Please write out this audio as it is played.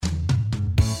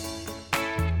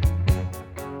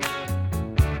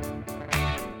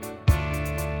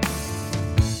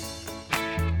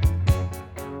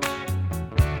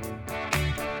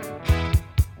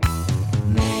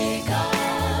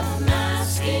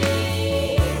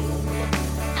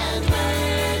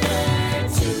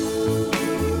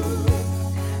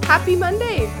Happy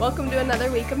Monday! Welcome to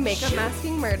another week of Makeup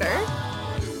Masking Murder.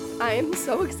 I am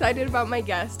so excited about my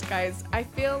guest, guys. I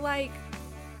feel like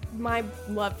my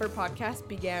love for podcasts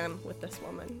began with this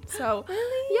woman. So,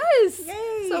 really? Yes!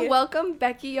 Yay! So welcome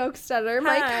Becky Oakstetter,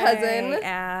 my cousin,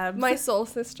 Abs. my soul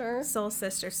sister, soul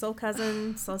sister, soul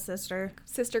cousin, soul sister,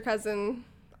 sister cousin,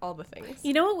 all the things.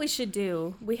 You know what we should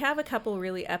do? We have a couple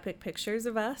really epic pictures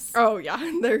of us. Oh yeah,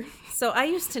 they're... So I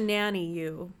used to nanny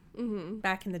you Mm-hmm.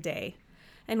 back in the day.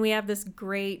 And we have this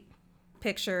great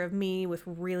picture of me with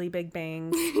really big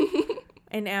bangs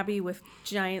and Abby with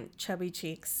giant chubby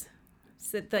cheeks.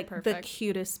 So the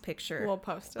cutest picture We'll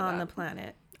post it on up. the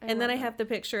planet. And then I have the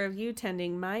picture of you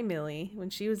tending my Millie when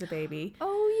she was a baby.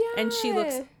 Oh yeah. And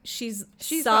she's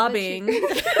I sobbing.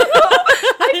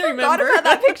 forgot about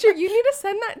that picture. You need to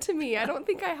send that to me. I don't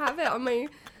think I have it on my...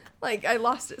 Like, I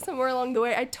lost it somewhere along the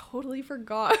way. I totally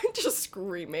forgot. Just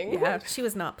screaming. Yeah, she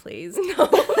was not pleased. No.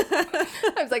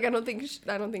 I was like, I don't think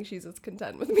she's as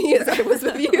content with me as I was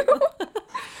with you.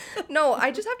 No,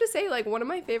 I just have to say, like, one of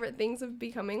my favorite things of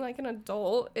becoming, like, an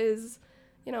adult is,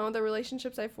 you know, the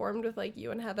relationships I formed with, like,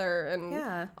 you and Heather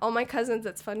and all my cousins.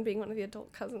 It's fun being one of the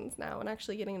adult cousins now and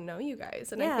actually getting to know you guys.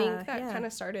 And I think that kind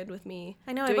of started with me.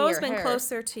 I know, I've always been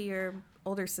closer to your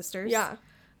older sisters. Yeah.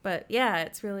 But, yeah,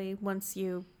 it's really once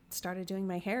you started doing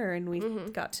my hair and we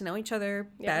got to know each other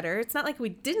better. It's not like we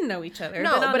didn't know each other,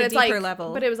 no, but on it's a deeper like,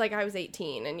 level. But it was like I was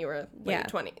 18 and you were late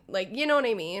 20. Like, you know what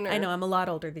I mean? Or... I know, I'm a lot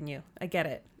older than you. I get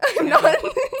it. I'm not.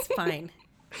 It's fine.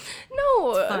 No.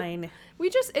 It's fine.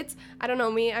 I don't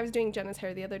know, I was doing Jenna's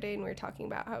hair the other day and we were talking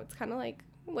about how it's kind of like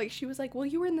she was like, well,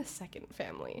 you were in the second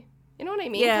family. You know what I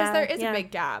mean? Yeah. Because there is a big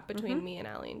gap between me and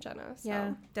Allie and Jenna. So.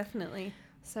 Yeah, definitely.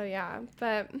 So yeah,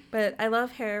 but I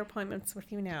love hair appointments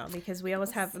with you now because we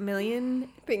always have a million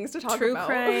things to talk true about.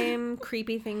 True crime,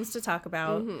 creepy things to talk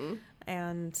about,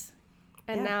 and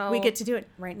now we get to do it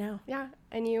right now. Yeah,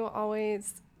 and you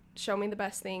always show me the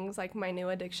best things, like my new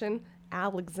addiction,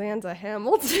 Alexandra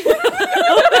Hamilton.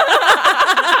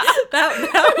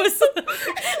 that was.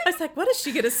 I was like, what is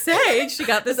she gonna say? She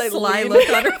got this sly look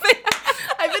on her face.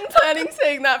 I've been planning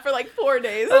saying that for like 4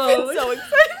 days. I've been so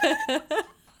excited.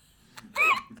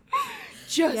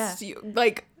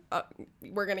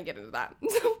 We're gonna get into that.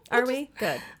 Are we?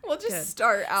 Good. We'll just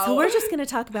start out. So we're just gonna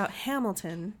talk about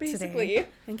Hamilton basically today,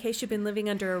 in case you've been living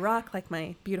under a rock like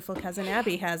my beautiful cousin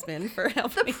Abby has been for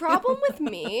helping. The problem with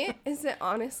me is that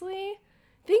honestly,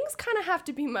 things kind of have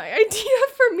to be my idea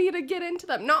for me to get into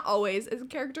them. Not always. It's a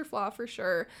character flaw for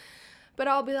sure. But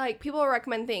I'll be like, people will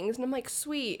recommend things, and I'm like,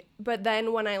 sweet. But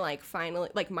then when I finally,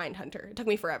 Mindhunter, it took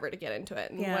me forever to get into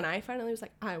it. And when I finally was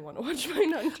like, I want to watch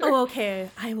Mindhunter. Oh, okay.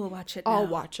 I will watch it now. I'll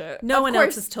watch it. No one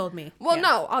else has told me. Well,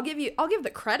 no, I'll give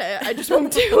the credit. I just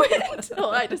won't do it until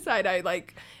I decide I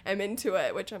am into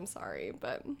it, which I'm sorry,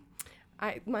 but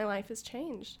my life has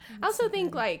changed. I also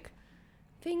think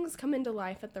things come into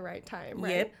life at the right time,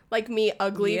 right? Yep. Like me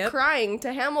crying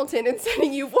to Hamilton and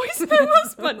sending you voice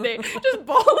memos Monday, just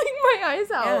bawling my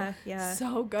eyes out. Yeah.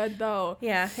 So good, though.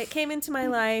 Yeah, it came into my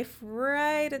life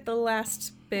right at the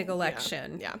last big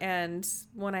election. Yeah. And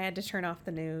when I had to turn off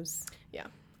the news. Yeah.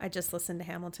 I just listened to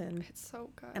Hamilton. It's so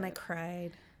good. And I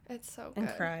cried. It's so good.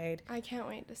 And cried. I can't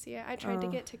wait to see it. I tried to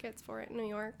get tickets for it in New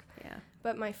York. Yeah.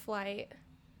 But my flight...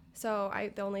 So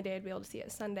the only day I'd be able to see it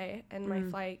is Sunday, and my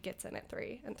flight gets in at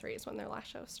 3, and 3 is when their last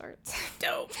show starts.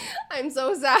 Dope. I'm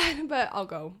so sad, but I'll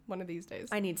go one of these days.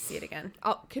 I need to see it again.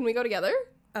 Can we go together?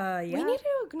 Yeah. We need to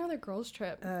do another girls'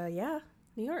 trip. Yeah.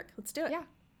 New York. Let's do it. Yeah.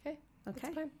 Okay.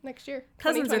 Okay. Time. Next year.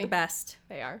 Cousins are the best.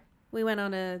 They are. We went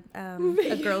on a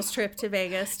girls' trip to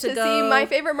Vegas to go see My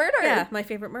Favorite Murder. Yeah, My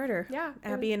Favorite Murder. Yeah.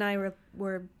 Abby and I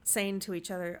were saying to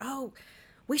each other, oh,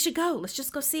 we should go. Let's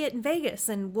just go see it in Vegas,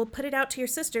 and we'll put it out to your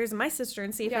sisters and my sister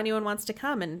and see if anyone wants to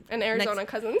come. And Arizona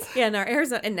cousins. Yeah, and our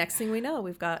Arizona. And next thing we know,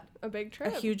 we've got a big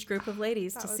trip, a huge group of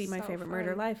ladies to see My Favorite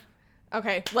Murder live.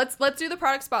 Okay, let's do the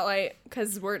product spotlight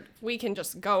because we can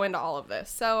just go into all of this.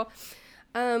 So,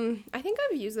 I think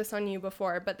I've used this on you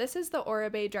before, but this is the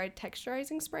Oribe Dry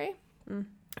Texturizing Spray.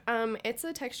 It's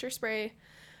a texture spray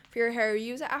for your hair. You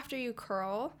use it after you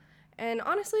curl, and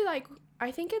honestly, I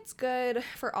think it's good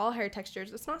for all hair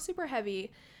textures. It's not super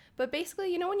heavy, but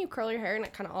basically, you know when you curl your hair and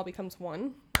it kind of all becomes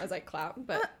one as I clap,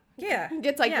 but it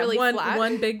gets really flat.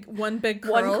 One big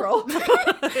curl. One curl.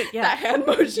 That hand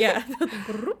motion. Yeah.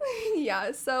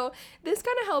 Yeah. So this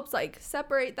kind of helps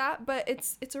separate that, but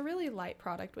it's a really light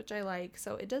product, which I like.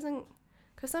 So it doesn't,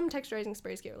 because some texturizing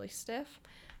sprays get really stiff.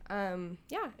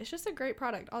 It's just a great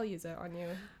product. I'll use it on you.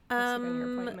 On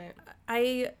your appointment.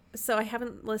 I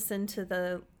haven't listened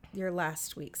to your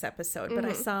last week's episode, but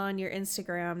I saw on your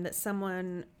Instagram that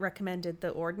someone recommended the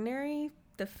Ordinary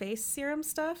the face serum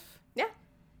stuff. Yeah.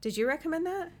 Did you recommend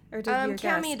that? Or did your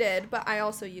Cami guest? did, but I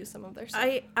also use some of their stuff.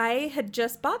 I had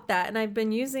just bought that and I've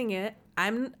been using it.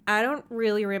 I don't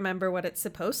really remember what it's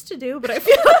supposed to do, but I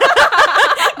feel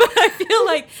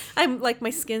like I'm like my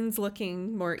skin's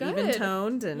looking more even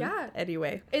toned and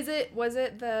anyway. Was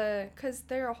it because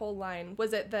they're a whole line.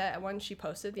 Was it the one she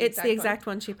posted? It's the exact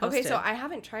one she posted. Okay, so I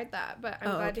haven't tried that, but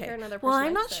I'm glad to hear another person. Well,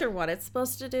 I'm not sure what it's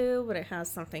supposed to do, but it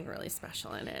has something really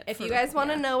special in it. If you guys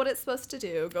want to know what it's supposed to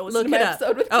do, go listen to my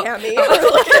episode with Cami.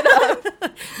 Look it up.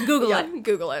 Google it.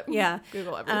 Google it. Yeah.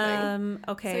 Google everything.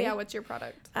 Okay. So yeah, what's your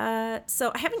product?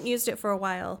 So I haven't used it for a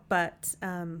while, but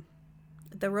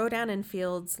the Rodan &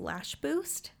 Fields Lash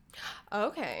Boost.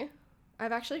 Okay.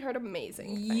 I've actually heard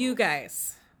amazing things. You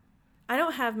guys, I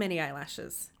don't have many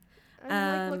eyelashes.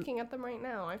 I'm like looking at them right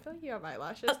now. I feel like you have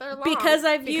eyelashes. They're long. Because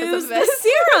I've used the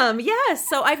serum. Yes.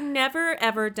 So I've never,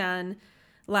 ever done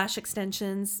lash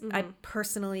extensions. Mm-hmm. I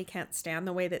personally can't stand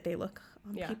the way that they look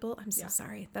on people. I'm so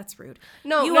sorry. That's rude.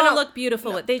 No, you all look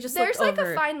beautiful. No. They just There's look like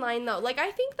a fine line though. Like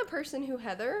I think the person who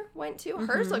Heather went to,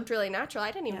 hers looked really natural. I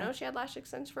didn't even know she had lash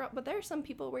extensions for. But there are some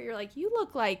people where you're like, you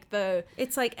look like the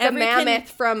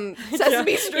mammoth from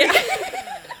Sesame Street.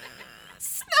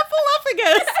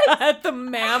 Snuffleupagus at the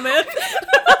mammoth.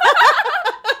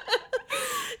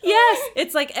 Yes,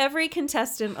 it's like every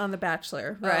contestant on The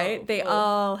Bachelor, right? They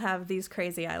all have these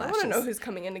crazy eyelashes. I want to know who's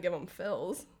coming in to give them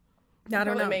fills. I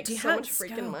don't know. Make so much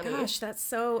freaking money. Gosh, that's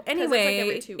so.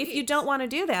 Anyway, like if you don't want to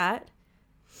do that,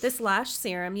 this lash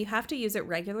serum, you have to use it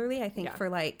regularly. I think for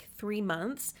like 3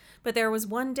 months. But there was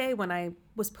one day when I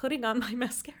was putting on my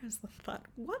mascaras, I thought,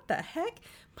 "What the heck?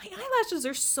 My eyelashes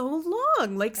are so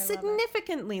long, like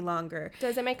significantly longer."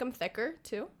 Does it make them thicker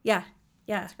too? Yeah,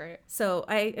 yeah. That's great. So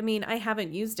I mean, I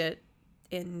haven't used it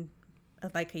in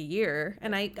like a year,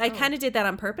 and I kind of did that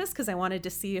on purpose because I wanted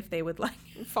to see if they would like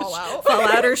fall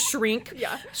out or shrink.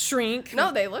 Shrink.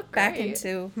 No, they look back great.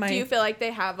 into my. Do you feel like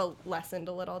they have lessened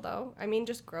a little though? I mean,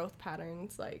 just growth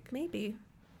patterns, like maybe.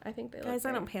 I think they look Guys,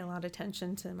 great. I don't pay a lot of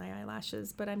attention to my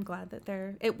eyelashes, but I'm glad that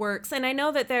it works, and I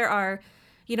know that there are.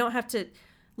 You don't have to.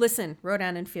 Listen,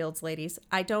 Rodan & Fields ladies,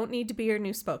 I don't need to be your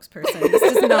new spokesperson.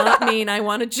 This does not mean I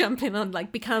want to jump in on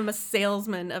like become a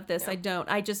salesman of this. I don't.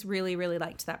 I just really, really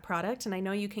liked that product. And I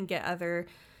know you can get other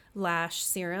lash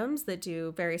serums that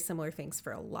do very similar things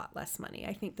for a lot less money.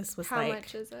 I think this was How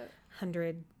much is it?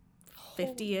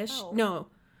 150-ish. No,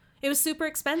 it was super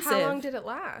expensive. How long did it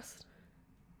last?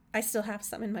 I still have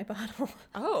some in my bottle.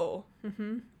 Oh.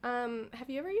 Mm-hmm. Have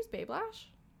you ever used Babe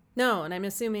Lash? No, and I'm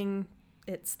assuming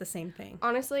it's the same thing.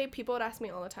 Honestly, people would ask me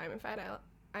all the time if I had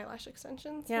eyelash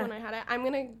extensions when I had it. I'm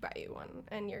gonna buy you one,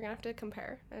 and you're gonna have to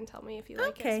compare and tell me if you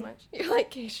like it as much. You're like,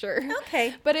 okay, sure.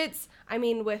 Okay. But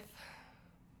with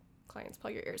clients,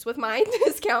 plug your ears. With my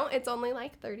discount, it's only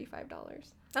like $35.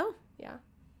 Oh. Yeah.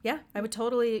 Yeah, I would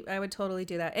totally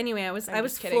do that. Anyway, I was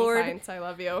kidding, floored. Clients, I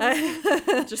love you.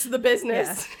 Just the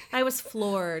business. Yeah. I was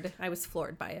floored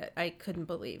by it. I couldn't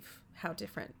believe how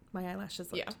different my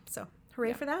eyelashes looked. Yeah. So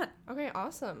hooray for that. Okay,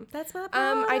 awesome. That's my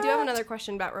I do have another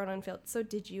question about Rodan & Fields. So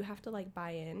did you have to like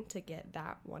buy in to get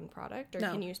that one product, or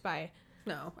can you just buy?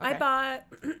 No, okay. I bought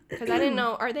because I didn't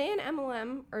know. Are they an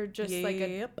MLM or just like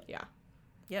a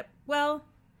Yep. Well,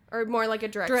 or more like a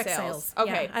direct sales.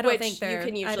 Okay, yeah, I don't think they're. You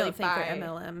can usually I don't think buy they're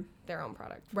MLM. Their own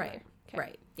product. Right. Okay.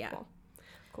 Right. Yeah.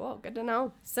 Cool. Good to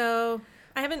know. So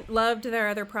I haven't loved their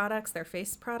other products, their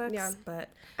face products, but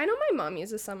I know my mom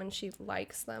uses some and she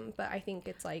likes them, but I think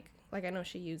it's like I know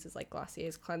she uses like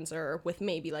Glossier's cleanser with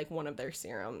maybe like one of their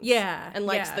serums. Yeah. And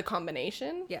likes the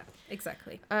combination. Yeah,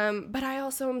 exactly. But I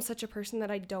also am such a person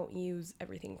that I don't use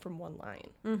everything from one line.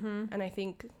 Mm-hmm. And I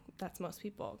think that's most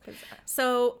people.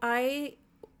 So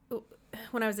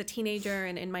when I was a teenager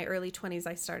and in my early 20s,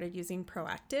 I started using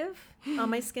Proactiv on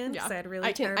my skin because I had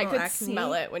really terrible acne. I could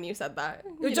smell it when you said that.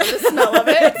 You know, the smell of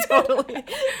it. Totally.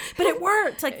 But it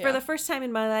worked. Like for the first time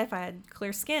in my life, I had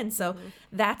clear skin. So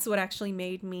that's what actually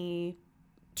made me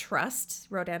trust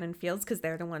Rodan & Fields because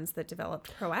they're the ones that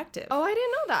developed Proactiv. Oh, I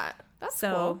didn't know that. That's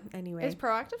cool. Anyway. Is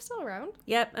Proactiv still around?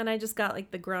 Yep. And I just got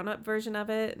like the grown-up version of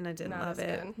it and I didn't love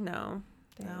it. Good. No.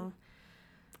 Dang. No.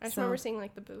 I just remember seeing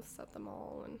like the booths at the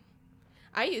mall and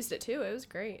I used it too. It was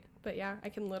great. But yeah, I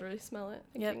can literally smell it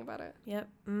thinking about it. Yep.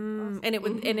 Awesome. And it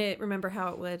would remember how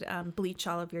it would bleach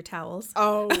all of your towels.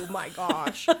 Oh my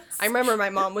gosh. I remember my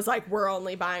mom was like, we're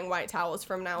only buying white towels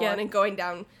from now on, and going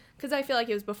down because I feel like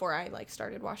it was before I like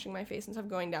started washing my face and stuff,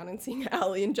 going down and seeing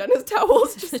Allie and Jenna's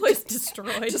towels just like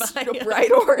destroyed just by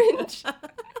bright orange.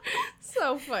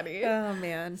 So funny. Oh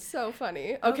man. So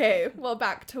funny. Okay, well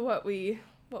back to what we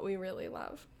what we really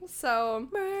love. So,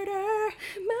 Murder.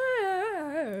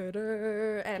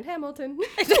 and Hamilton.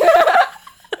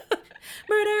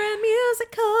 Murder and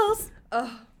musicals.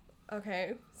 Oh,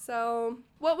 okay. So,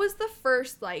 what was the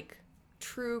first, like,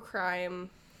 true crime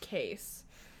case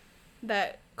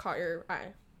that caught your eye?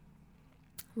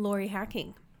 Lori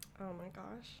Hacking. Oh my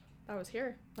gosh. That was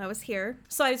here. I was here.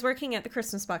 So I was working at the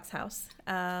Christmas Box House.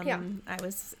 Yeah. I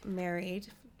was married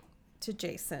to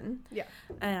Jason. Yeah.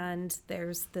 And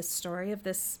there's this story of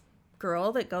this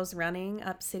girl that goes running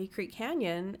up City Creek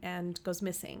Canyon and goes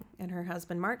missing. And her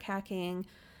husband, Mark Hacking,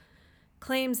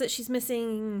 claims that she's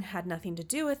missing, had nothing to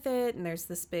do with it. And there's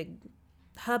this big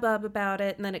hubbub about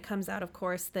it. And then it comes out, of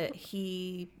course, that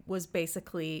he was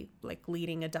basically like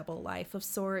leading a double life of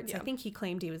sorts. Yeah. I think he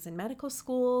claimed he was in medical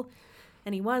school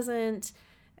and he wasn't.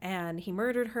 And he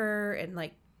murdered her and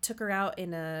like took her out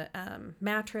in a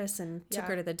mattress and took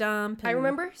her to the dump. And, I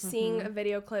remember seeing a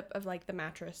video clip of like the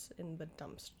mattress in the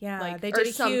dumpster. yeah, like, they or did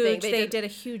a something. huge. They did a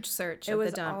huge search It of the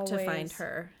was dump to find always-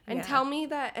 her. And Yeah. tell me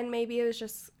that, and maybe it was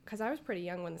just because I was pretty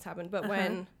young when this happened, but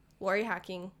when Lori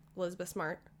Hacking, Elizabeth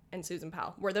Smart, and Susan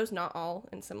Powell, were those not all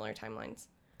in similar timelines?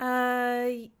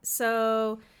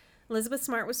 So Elizabeth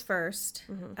Smart was first,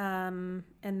 and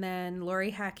then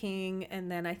Lori Hacking,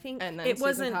 and then I think And then it Susan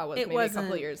wasn't. Powell was it maybe wasn't. a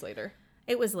couple of years later.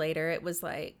 It was later. It was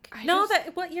like I no. just-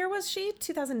 That what year was she?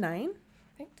 2009.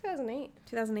 I think 2008.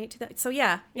 2008, 2000. So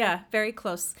yeah, very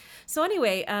close. So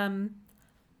anyway,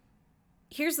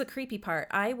 here's the creepy part.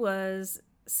 I was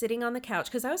sitting on the couch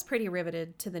because I was pretty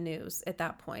riveted to the news at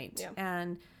that point. Yeah.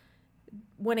 And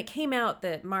when it came out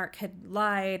that Mark had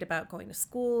lied about going to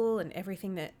school and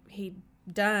everything that he'd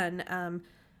done,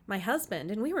 my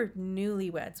husband, and we were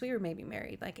newlyweds. We were maybe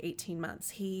married like 18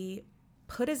 months. He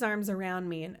put his arms around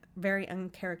me and very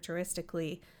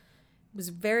uncharacteristically was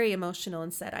very emotional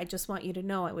and said, I just want you to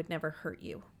know I would never hurt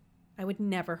you. I would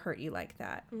never hurt you like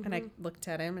that. And I looked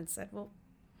at him and said, well,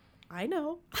 I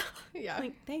know. Yeah.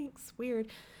 Like, thanks. Weird.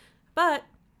 But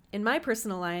in my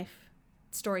personal life,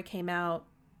 story came out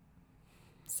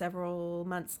several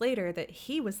months later that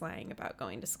he was lying about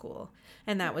going to school.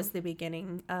 And that was the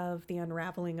beginning of the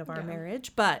unraveling of our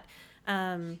marriage. But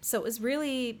so it was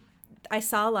really, I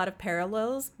saw a lot of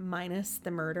parallels minus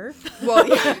the murder. Well,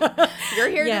 yeah. You're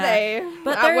here Yeah. today.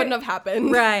 But That there- wouldn't have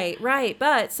happened. Right.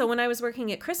 But so when I was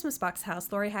working at Christmas Box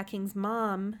House, Lori Hacking's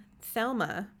mom,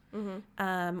 Thelma,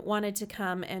 wanted to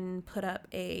come and put up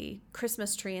a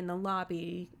Christmas tree in the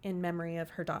lobby in memory of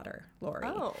her daughter, Lori.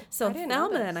 Oh, so I didn't know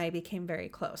Thelma this. and I became very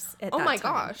close at Oh that my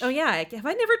time. gosh. Oh yeah, have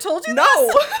I never told you No.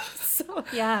 this? So,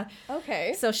 yeah.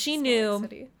 Okay. So she Small knew.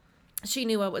 city. She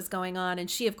knew what was going on, and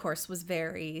she, of course, was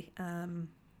very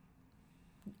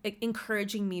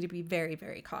encouraging me to be very,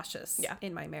 very cautious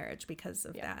in my marriage because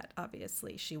of that.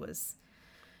 Obviously, she was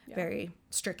very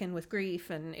stricken with grief,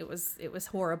 and it was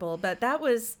horrible. But that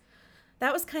was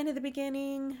kind of the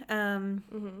beginning.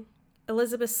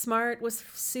 Elizabeth Smart was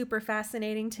super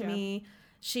fascinating to me.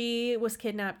 She was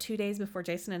kidnapped 2 days before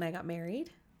Jason and I got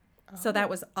married. So that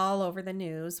was all over the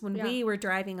news. When we were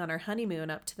driving on our honeymoon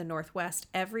up to the Northwest,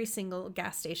 every single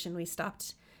gas station we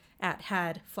stopped at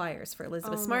had flyers for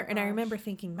Elizabeth Smart. And I remember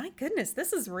thinking, my goodness,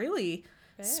 this is really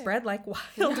spread like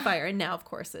wildfire. And now, of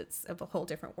course, it's a whole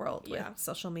different world with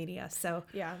social media. So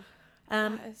Yeah.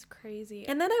 That is crazy.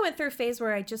 and then I went through a phase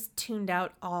where I just tuned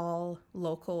out all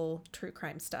local true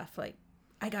crime stuff. Like,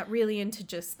 I got really into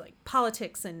just like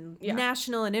politics and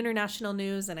national and international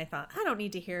news. And I thought, I don't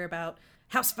need to hear about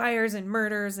house fires and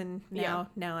murders. And now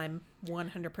I'm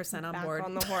 100% on Back board.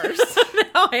 on the horse.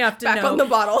 Now I have to Back know. on the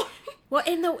bottle. Well,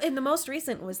 in the most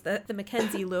recent was the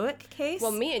Mackenzie Lewick case.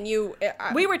 Well, me and you,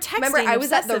 we were texting. remember I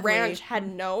was at the obsessively. ranch, had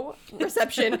no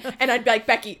reception, and I'd be like,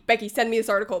 Becky, send me this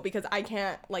article because I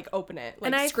can't like open it,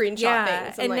 like screenshot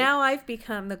things. And like, now I've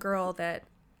become the girl that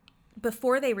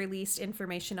before they released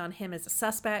information on him as a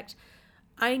suspect,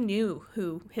 I knew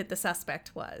who the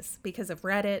suspect was because of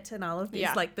Reddit and all of these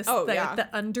like this the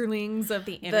underlings of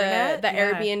the internet, the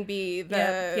Airbnb,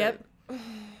 Yep.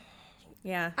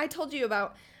 Yeah. I told you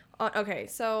about. Okay,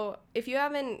 so if you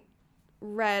haven't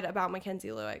read about Mackenzie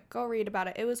Lewick, go read about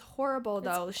it. It was horrible,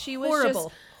 though. She was just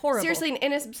seriously an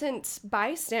innocent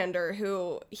bystander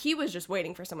who he was just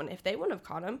waiting for someone. If they wouldn't have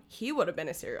caught him, he would have been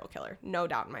a serial killer, no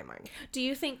doubt in my mind. Do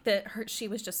you think that she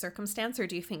was just circumstance, or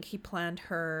do you think he planned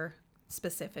her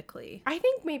specifically? I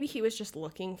think maybe he was just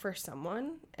looking for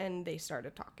someone, and they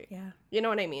started talking. Yeah. You know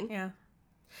what I mean? Yeah.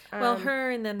 Well,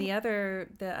 her and then the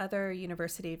other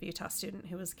University of Utah student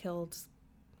who was killed,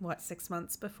 6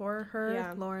 months before her,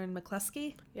 Yeah. Lauren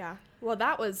McCluskey? Yeah. Well,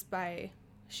 that was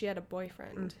she had a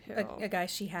boyfriend who A guy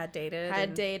she had dated.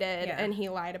 and yeah. he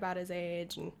lied about his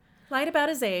age, and Lied about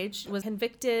his age, was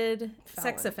convicted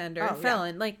sex Felon. offender, Oh,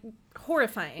 felon. Like,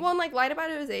 horrifying. Well, and like lied about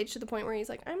his age to the point where he's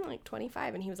like, I'm like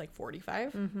 25, and he was like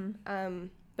 45.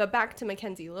 But back to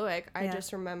Mackenzie Lueck, I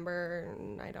just remember,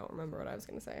 I don't remember what I was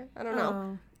going to say. I don't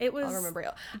know. It was I'll remember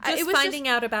just it was finding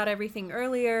out about everything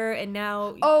earlier, and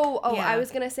now... Yeah. I was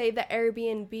going to say the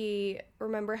Airbnb,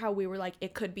 remember how we were like,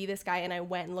 it could be this guy, and I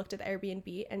went and looked at the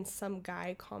Airbnb, and some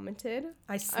guy commented.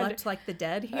 I slept like the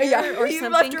dead here, or he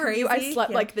something left a crazy. review. I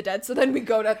slept like the dead. So then we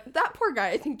go to... That poor guy,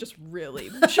 I think, just really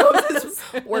shows his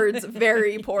words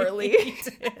very poorly. He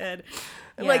did.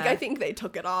 Like, Yeah. I think they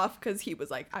took it off because he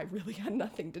was like, I really had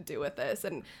nothing to do with this.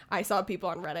 And I saw people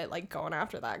on Reddit, like, going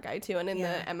after that guy, too. And in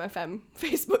the MFM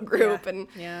Facebook group. And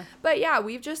But, yeah,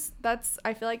 we've just...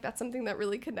 I feel like that's something that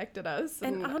really connected us.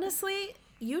 And honestly,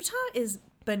 Utah is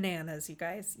bananas, you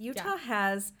guys. Utah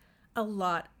has a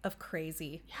lot of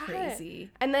crazy.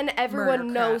 And then everyone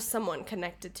murder knows crap. someone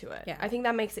connected to it. Yeah. I think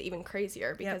that makes it even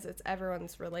crazier because it's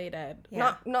everyone's related.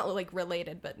 Not like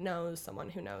related, but knows someone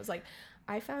who knows. Like,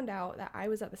 I found out that I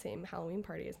was at the same Halloween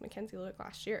party as Mackenzie Lueck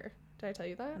last year. Did I tell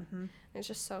you that? And it's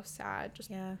just so sad.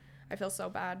 I feel so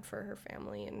bad for her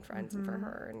family and friends and for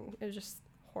her. And it was just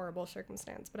horrible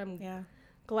circumstance. But I'm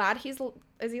glad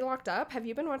is he locked up? Have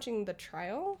you been watching the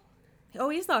trial? Oh,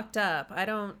 he's locked up. I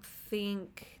don't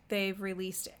think they've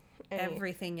released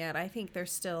everything yet. I think they're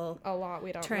still a lot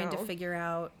we don't trying know. to figure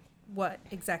out what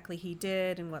exactly he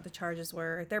did and what the charges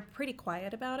were. They're pretty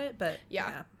quiet about it, but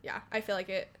yeah. I feel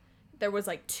like there was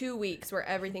like 2 weeks where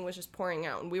everything was just pouring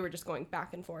out and we were just going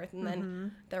back and forth. And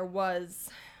then there was,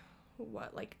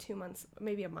 like 2 months,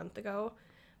 maybe a month ago,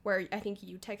 where I think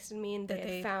you texted me and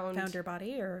they found her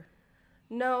body, or?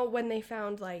 No, when they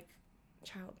found like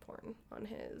child porn on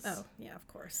his. Oh, yeah, of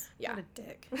course. Yeah. What a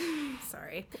dick.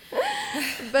 Sorry.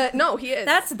 But no, he is.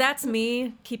 That's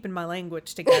me keeping my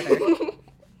language together.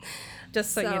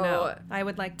 Just so you know. I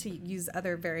would like to use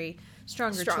other very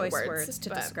strong words to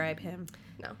describe him.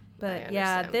 No. But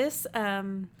yeah, this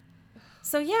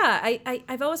so yeah,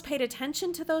 I've always paid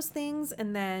attention to those things,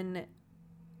 and then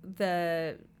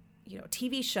the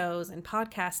TV shows and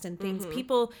podcasts and things,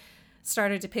 people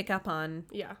started to pick up on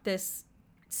this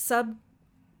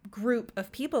subgroup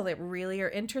of people that really are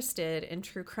interested in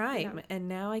true crime, and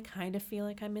now I kind of feel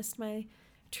like I missed my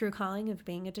true calling of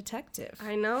being a detective.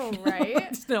 I know,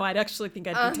 right? No, I'd actually think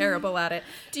I'd be terrible at it.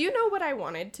 Do you know what I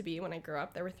wanted to be when I grew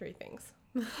up? There were 3 things.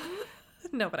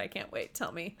 No, but I can't wait.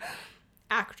 Tell me.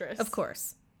 Actress. Of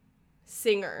course.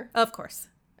 Singer. Of course.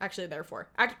 Actually, there are 4.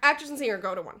 Actress and singer,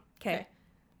 go to 1. Okay.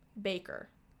 Baker.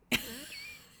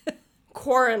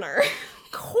 Coroner.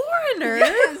 Coroner?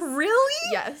 Yes.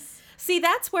 Really? Yes. See,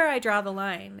 that's where I draw the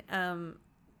line.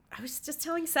 I was just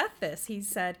telling Seth this.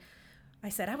 I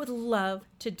said, I would love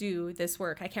to do this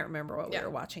work. I can't remember what we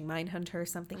were watching, Mindhunter or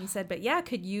something. He said, but yeah,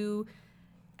 could you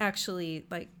actually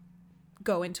like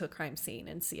go into a crime scene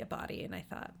and see a body? And I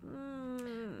thought,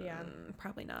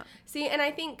 probably not. See, and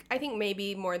I think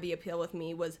maybe more the appeal with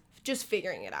me was just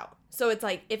figuring it out. So it's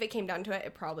like, if it came down to it,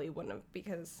 it probably wouldn't have,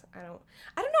 because I don't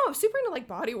know. I'm super into like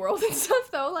Body World and stuff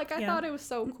though. Like I thought it was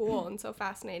so cool and so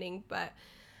fascinating, but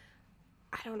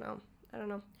I don't know.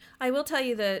 I will tell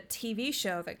you the TV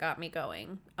show that got me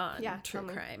going on true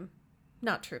crime.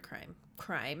 Not true crime.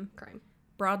 Crime.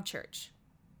 Broadchurch.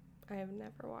 I have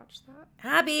never watched that.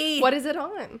 Abby! What is it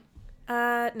on?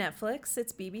 Netflix.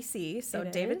 It's BBC. So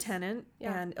David Tennant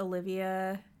and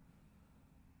Olivia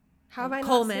How have I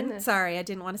Coleman. not seen this? Sorry, I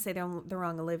didn't want to say the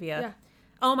wrong Olivia. Yeah.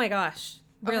 Oh my gosh.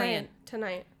 Brilliant. Okay,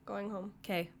 tonight, going home.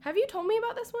 Okay. Have you told me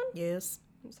about this one? Yes.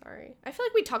 I'm sorry. I feel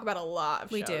like we talk about a lot of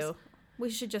shows. We do. We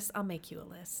should I'll make you a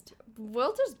list.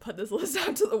 We'll just put this list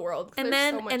out to the world. And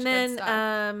then so much good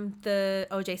stuff. The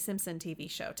O.J. Simpson TV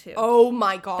show too. Oh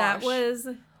my gosh. That was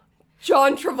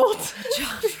John Travolta.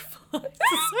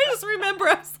 I just remember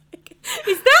I was like,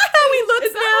 is that how he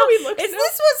looks now? Is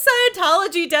this what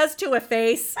Scientology does to a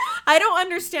face? I don't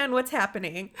understand what's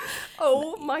happening.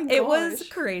 Oh my gosh. It was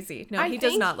crazy. No, he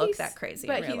does not look that crazy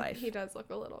in real life. He does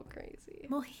look a little crazy.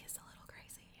 Well, he is a little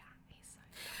crazy.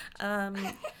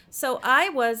 Yeah. So I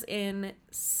was in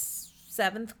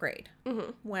 7th grade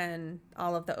when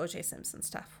all of the O.J. Simpson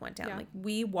stuff went down. Yeah. Like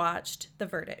we watched The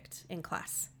Verdict in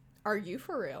class. Are you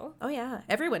for real? Oh yeah,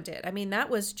 everyone did. I mean, that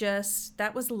was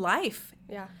life.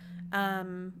 Yeah.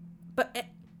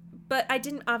 But I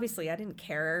didn't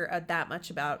care that much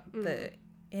about the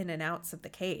in and outs of the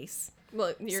case.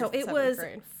 Well, so it was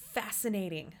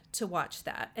fascinating to watch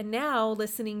that. And now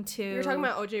listening to You're talking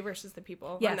about OJ versus the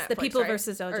People. Yes, on Netflix, The People right?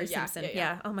 versus OJ Simpson.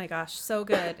 Yeah. Oh my gosh, so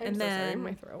good. I'm and so then sorry,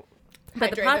 my throat.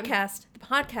 But Hydrated. the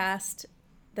podcast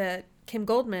that Kim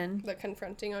Goldman The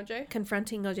Confronting OJ.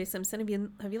 confronting O.J. Simpson.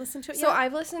 Have you listened to it yet? So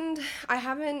I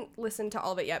haven't listened to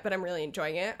all of it yet, but I'm really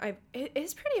enjoying it. It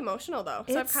is pretty emotional though.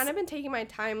 So I've kind of been taking my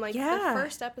time. Like the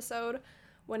first episode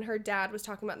when her dad was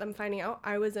talking about them finding out,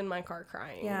 I was in my car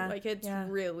crying. Yeah. Like it's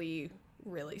really,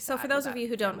 really sad. So for those of you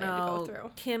who don't family had to go know,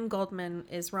 through. Kim Goldman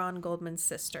is Ron Goldman's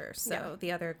sister. So Yeah.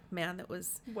 the other man that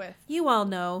was With you all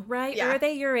know, right? Yeah. Or are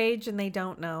they your age and they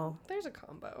don't know? there's a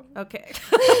combo. Okay.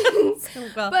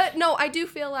 Well, But no, I do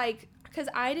feel like because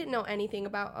I didn't know anything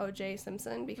about O.J.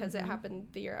 Simpson because it happened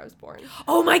the year I was born.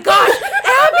 oh my gosh,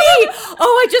 Abby!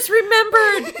 Oh, I just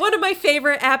remembered one of my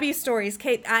favorite Abby stories.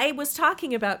 Kate, I was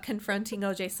talking about confronting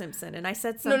O.J. Simpson, and I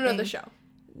said something. No, the show.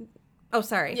 Oh,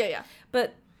 sorry. Yeah.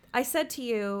 But I said to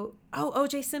you, "Oh,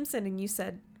 O.J. Simpson," and you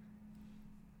said,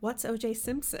 "What's O.J.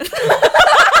 Simpson?"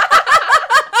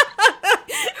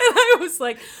 And I was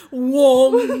like, "Whoa!"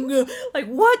 Like,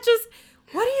 what?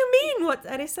 What do you mean? What?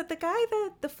 And I said, "The guy,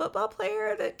 the football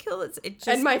player that killed it." Just,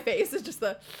 And my face is just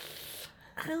the.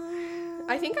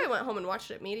 I think I went home and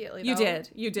watched it immediately. You though. did.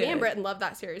 You did. Me and Britton loved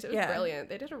that series. It was Yeah. brilliant.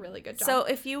 They did a really good job.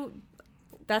 So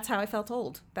that's how I felt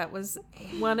old. That was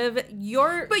one of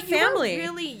your but you family. were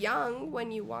really young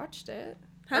when you watched it.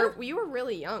 Huh? Or you were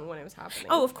really young when it was happening.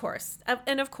 Oh, of course.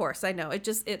 And of course, I know.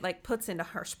 It like puts into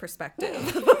harsh perspective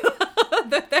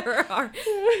that there are.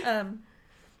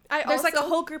 There's like a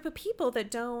whole group of people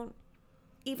that don't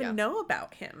even know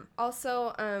about him.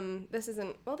 Also, this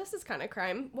is kind of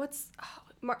crime. What's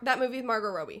that movie with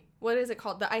Margot Robbie? What is it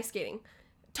called? The ice skating.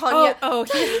 Tanya. Oh,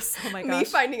 yes. Oh my gosh. Me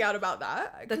finding out about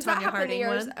that. The 'Cause Tonya that happened the Harding year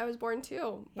one? I was born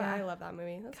too. But Yeah. I love that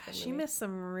movie. That's a good She movie. missed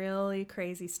some really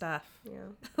crazy stuff. Yeah.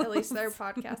 At least their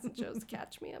podcast and shows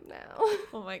catch me up now.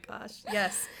 Oh my gosh.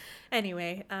 Yes.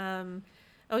 Anyway,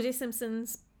 O.J.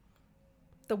 Simpson's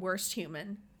the worst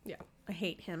human. Yeah. I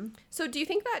hate him. So do you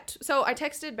think that... So I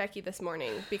texted Becky this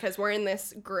morning because we're in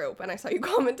this group and I saw you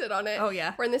commented on it. Oh,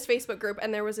 yeah. We're in this Facebook group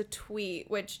and there was a tweet,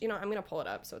 which, I'm going to pull it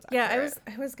up so it's Yeah, accurate.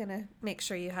 I was going to make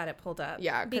sure you had it pulled up.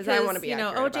 Yeah, because I want to be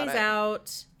accurate OJ's about it.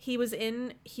 out. He was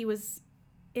in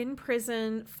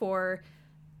prison for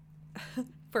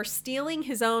stealing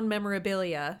his own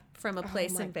memorabilia from a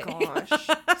place in Vegas. Oh my gosh.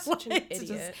 Such an It's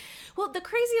idiot. Well, the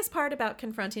craziest part about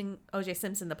confronting O.J.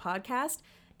 Simpson, the podcast,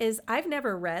 is I've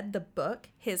never read the book,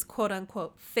 his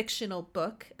quote-unquote fictional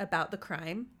book about the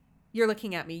crime. You're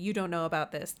looking at me. You don't know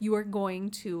about this. You are going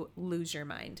to lose your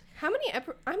mind. How many...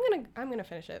 I'm gonna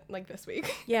finish it, like, this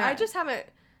week. Yeah. I just haven't...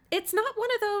 It's not one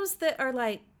of those that are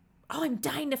like, oh, I'm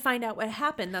dying to find out what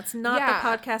happened. That's not Yeah. the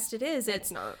podcast it is. It's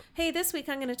not. Hey, this week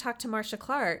I'm going to talk to Marcia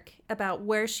Clark about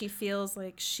where she feels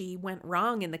like she went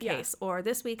wrong in the Yeah. case. Or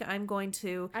this week I'm going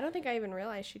to... I don't think I even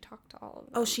realized she talked to all of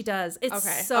them. Oh, she does. It's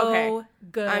Okay, so okay.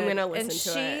 good. I'm gonna And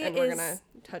listen to it, she and we're gonna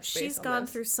touch base She's on gone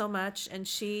this. through so much, and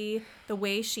the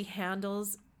way she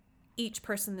handles each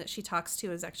person that she talks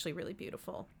to is actually really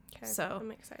beautiful. Okay, So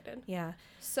I'm excited. yeah.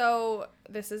 So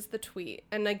this is the tweet.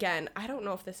 And again, I don't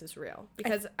know if this is real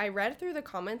because I read through the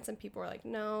comments and people were like,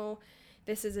 no,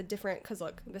 this is a different, because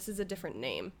look, this is a different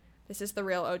name. This is the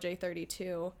real OJ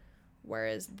 32,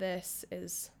 whereas this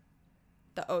is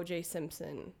the OJ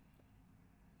Simpson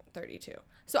 32.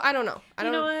 So I don't know. I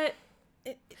don't know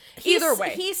what? Either way.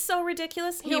 He's so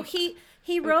ridiculous.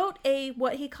 He wrote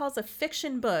what he calls a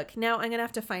fiction book. Now I'm going to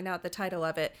have to find out the title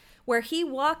of it, where he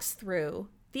walks through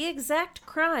the exact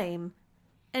crime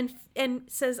and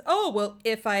says, oh, well,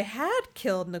 if I had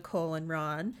killed Nicole and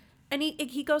Ron, and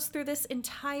he goes through this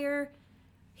entire...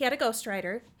 He had a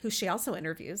ghostwriter who she also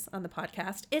interviews on the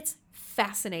podcast. It's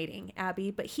fascinating,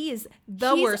 Abby, but he is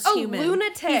the He's worst a human.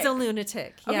 lunatic. He's a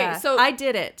lunatic. Okay, Yeah. so- I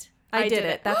did it. I I did did it.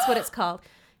 it. That's what it's called.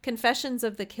 Confessions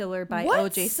of the Killer by what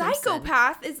O.J. Simpson.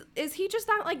 psychopath is he just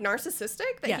that like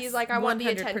narcissistic that Yes, he's like I want the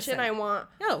 100%. attention I want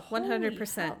No, Holy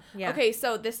 100%. hell. Yeah. Okay,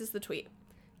 so this is the tweet.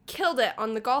 Killed it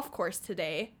on the golf course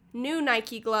today. New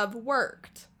Nike glove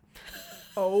worked.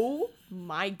 Oh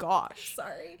my gosh.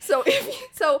 Sorry.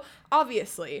 So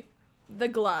obviously the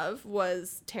glove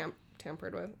was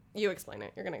tampered with. You explain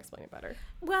it. You're gonna explain it better.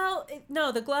 Well,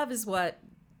 no, the glove is what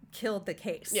killed the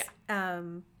case. Yeah.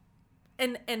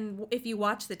 And if you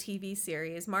watch the TV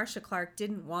series, Marcia Clark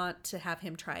didn't want to have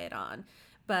him try it on,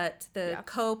 but the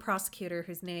co-prosecutor,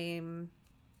 whose name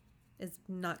is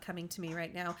not coming to me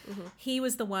right now, he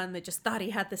was the one that just thought he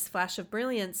had this flash of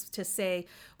brilliance to say,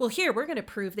 well, here, we're going to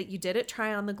prove that you did it.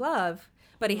 Try on the glove.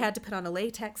 But he had to put on a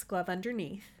latex glove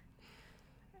underneath.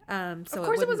 So of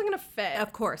course it wasn't gonna fit.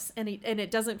 Of course. And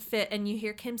it doesn't fit. And you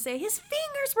hear Kim say, his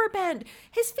fingers were bent.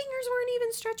 His fingers weren't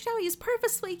even stretched out. He's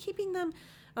purposely keeping them.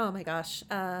 Oh my gosh.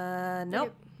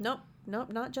 Nope,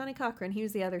 not Johnny Cochran. He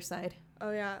was the other side.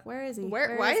 Oh yeah. Where is he?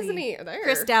 Why isn't he there?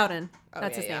 Chris Dowden. Oh,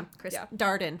 That's yeah, his yeah. name. Chris Yeah.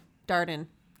 Darden.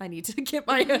 I need to get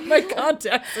my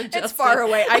contacts adjusted. It's far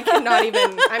away. I cannot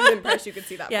even. I'm impressed you could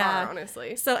see that Yeah. far.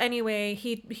 Honestly. So anyway,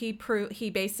 he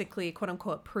basically quote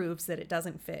unquote proves that it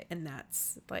doesn't fit, and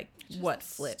that's like what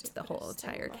flipped the whole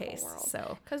entire case.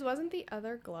 So Because wasn't the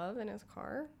other glove in his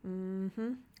car?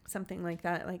 something like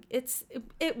that. Like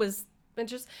it was.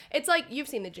 It's like you've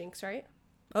seen the Jinx, right?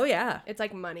 Oh yeah. It's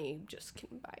like money just can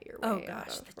buy your way. Oh out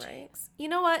gosh, of, the right? Jinx. You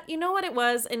know what? You know what it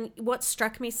was, and what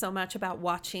struck me so much about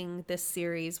watching this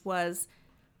series was,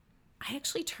 I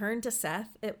actually turned to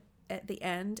Seth at the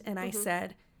end, and I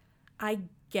said, I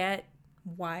get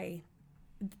why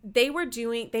they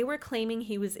were claiming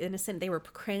he was innocent. They were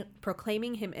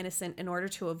proclaiming him innocent in order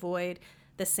to avoid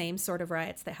the same sort of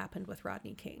riots that happened with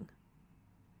Rodney King.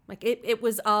 Like it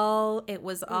was all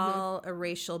a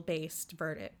racial based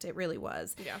verdict. It really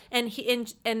was. Yeah. And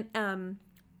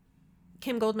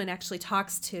Kim Goldman actually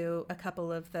talks to a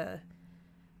couple of the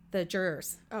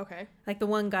jurors. Okay. Like the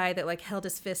one guy that like held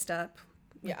his fist up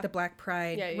with Yeah. the Black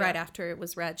Pride right after it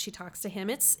was read. She talks to him.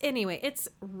 It's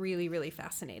really, really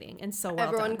fascinating and so well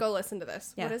Everyone done. go listen to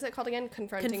this. Yeah. What is it called again?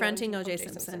 Confronting O.J.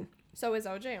 Simpson. So is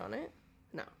OJ on it?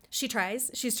 No. She's trying.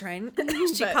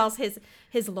 She But- calls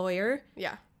his lawyer.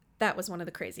 Yeah. That was one of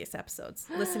the craziest episodes.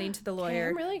 Listening to the lawyer.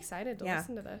 I'm really excited to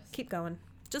listen to this. Keep going.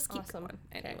 Just keep Awesome. going.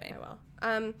 Anyway. Okay,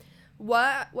 I will.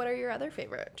 What are your other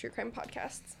favorite true crime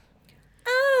podcasts?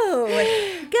 Oh,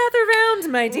 gather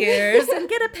round, my dears, and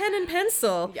get a pen and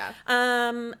pencil. Yeah.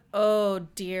 Oh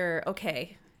dear.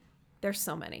 Okay. There's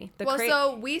so many.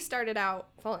 So we started out.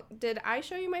 Did I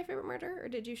show you My Favorite Murder, or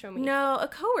did you show me? No, a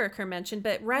coworker mentioned,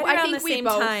 but right I around think the we same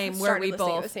both time where started we listening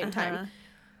both at the same time.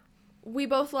 We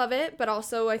both love it, but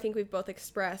also I think we've both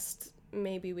expressed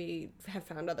maybe we have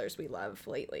found others we love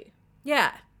lately.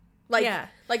 Yeah.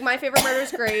 Like My Favorite Murder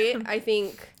is great. I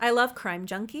think. I love Crime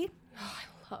Junkie. Oh,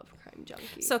 I love Crime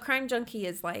Junkie. So Crime Junkie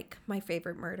is like my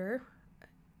favorite murder.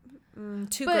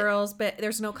 Two girls, but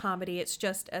there's no comedy. It's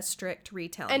just a strict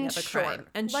retelling of a crime.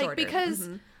 And like, shorter. because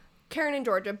Karen and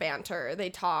Georgia banter. They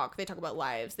talk about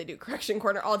lives. They do correction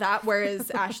corner, all that.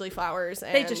 Whereas Ashley Flowers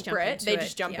and just jump Britt, into they it.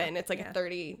 just jump Yeah. in. It's like a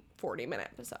 30, 40-minute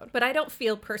episode. But I don't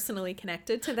feel personally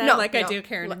connected to them I do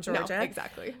Karen and Georgia. No,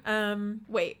 exactly.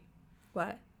 Wait,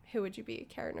 What? who would you be,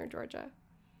 Karen or Georgia?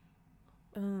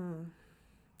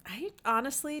 I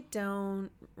honestly don't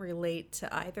relate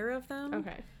to either of them.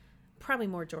 Okay. Probably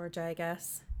more Georgia, I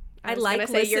guess. I I was like gonna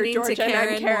say you're listening to Georgia and I'm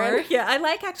Karen Karen. more. Yeah, I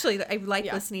like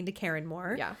Yeah. listening to Karen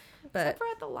more. Yeah. But Except for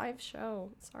at the live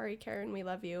show. Sorry, Karen, we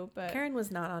love you, but Karen was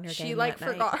not on her she game like that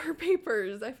night. forgot her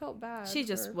papers. I felt bad. She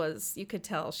just was, you could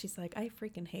tell. She's like, I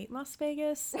freaking hate Las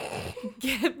Vegas.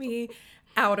 Get me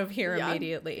out of here Yeah.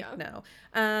 immediately. Yeah.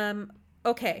 No.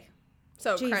 Okay.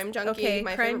 So Jeez. Crime Junkie, Okay,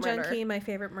 My Crime Favorite Murder. Junkie, My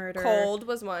Favorite Murder. Cold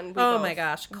was one. We Oh both my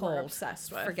gosh, were Cold.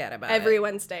 obsessed with. Forget about Every it.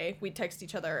 Wednesday, we'd text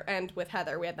each other, and with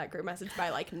Heather, we had that group message by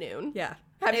like noon. Yeah.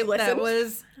 Have you listened? That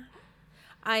was,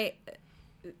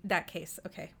 that case.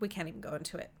 Okay, we can't even go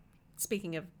into it.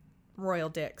 Speaking of royal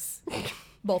dicks,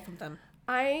 both of them.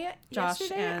 Josh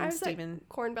Yesterday, and I was Steven. at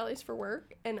Corn Bellies for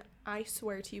work, and I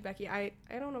swear to you, Becky, I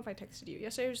don't know if I texted you.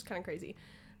 Yesterday was just kind of crazy,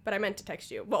 but I meant to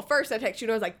text you. Well, first I texted you,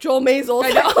 and I was like, Joel Maisel. I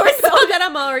know. I saw that.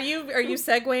 I'm all, are you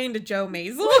segueing to Joe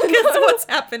Maisel? Because what's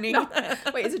happening? No.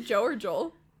 Wait, is it Joe or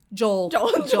Joel? Joel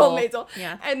Maisel.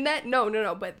 Yeah. And then,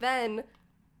 no. But then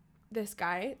this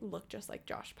guy looked just like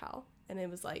Josh Powell. And it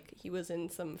was like, he was in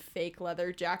some fake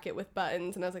leather jacket with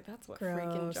buttons. And I was like, that's what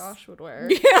freaking Gross. Josh would wear.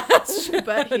 Yeah,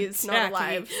 But he's not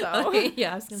alive, so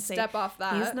yeah, I was gonna say step off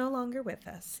that. he's no longer with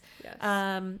us. Yes.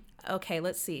 Okay,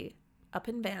 let's see. Up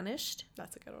and Vanished,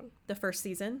 That's a good one. the first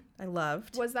season, I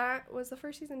loved. Was the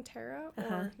first season Tara? Or,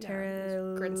 no, it Tara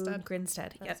was Grinstead.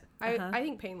 Grinstead. Yep. I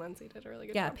think Payne Lindsay did a really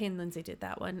good Yeah, job. Payne Lindsay did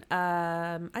that one.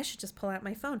 I should just pull out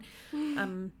my phone.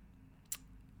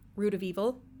 Root of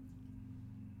Evil.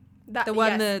 The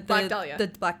one, yes, the Black Dahlia. The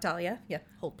Black Dahlia. Yeah,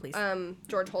 hold please.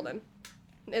 George Holden.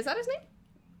 Is that his name?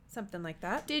 Something like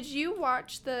that. Did you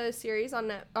watch the series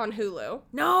on Hulu?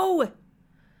 No.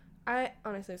 I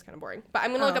honestly, it's kind of boring, but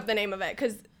I'm gonna look up the name of it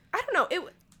because I don't know.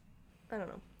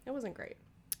 It wasn't great.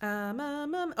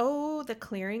 Oh, The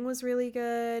Clearing was really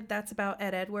good. That's about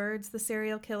Ed Edwards, the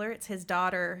serial killer. It's his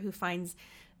daughter who finds,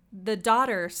 the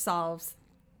daughter solves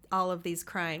all of these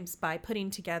crimes by putting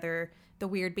together the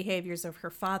weird behaviors of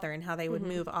her father and how they would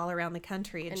move all around the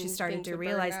country. And she started things to would burn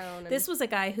realize down this was a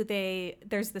guy who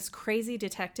there's this crazy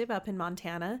detective up in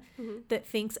Montana that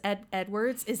thinks Ed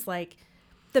Edwards is like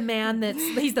The man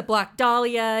he's the Black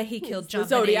Dahlia. He killed John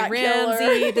Zodiac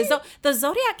Ramsey. The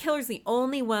Zodiac Killer's the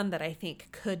only one that I think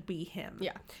could be him.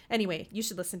 Yeah. Anyway, you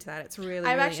should listen to that. It's really,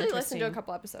 I've really actually listened to a interesting.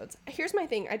 couple episodes. Here's my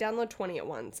thing. I download 20 at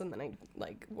once, and then I,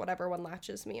 like, whatever one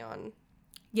latches me on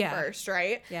first,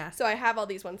 right? Yeah. So I have all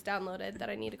these ones downloaded that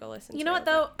I need to go listen to. You know what,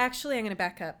 though? Actually, I'm going to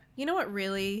back up. You know what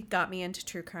really got me into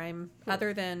true crime,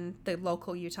 other than the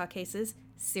local Utah cases?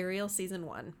 Serial Season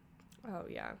 1. Oh,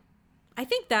 yeah. I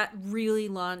think that really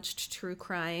launched true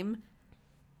crime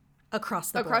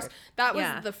across the board. That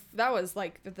was that was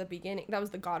like the beginning. That was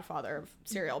the godfather of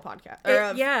serial podcast.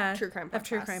 Or true crime podcast. Of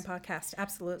true crime podcast.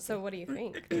 Absolutely. So what do you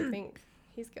think? Do you think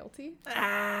he's guilty?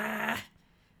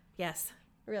 Yes.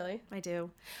 Really? I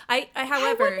do. However,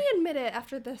 why would he admit it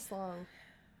after this long?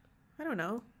 I don't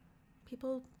know.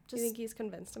 People Do you think he's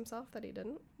convinced himself that he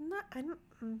didn't?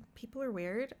 People are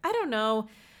weird. I don't know.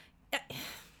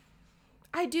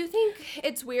 I do think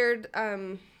it's weird.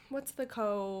 What's the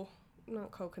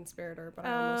not co-conspirator, but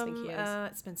I almost think he is.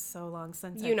 It's been so long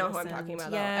since you know who I'm talking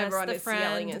about. Yes, everyone the is friend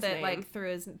yelling his that name. like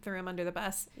threw him under the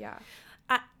bus. Yeah.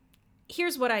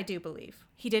 Here's what I do believe: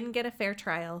 he didn't get a fair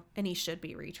trial, and he should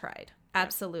be retried.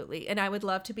 Absolutely, and I would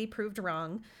love to be proved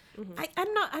wrong. Mm-hmm.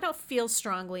 I don't feel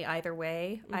strongly either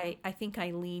way. Mm-hmm. I think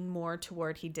I lean more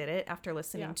toward he did it after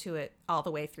listening to it all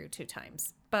the way through 2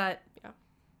 times. But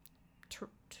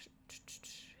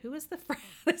who is the friend?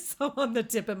 It's so on the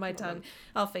tip of my tongue.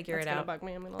 I'll figure it out. Bug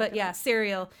me. But yeah,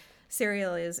 Serial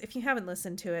is, if you haven't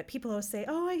listened to it, people always say,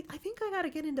 oh, I think I got to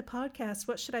get into podcasts.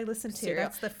 What should I listen to? Serial.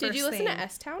 That's the first Did you listen thing. to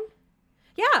S-Town?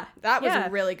 Yeah. That was a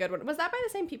really good one. Was that by the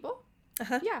same people?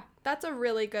 Uh-huh. Yeah, that's a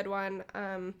really good one.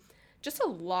 Just a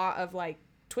lot of like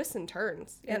twists and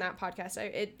turns in that podcast.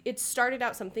 It started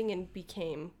out something and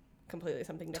became completely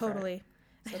something different. Totally.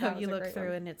 So I know you look through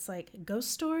one. and it's like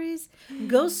ghost stories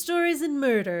and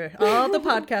murder. All the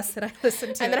podcasts that I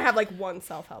listen to. And then I have like one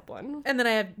self-help one. And then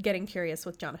I have Getting Curious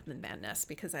with Jonathan Van Ness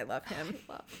because I love him.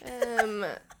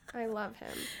 I love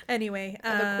him. Anyway. The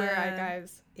Queer Eye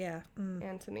Guys. Yeah.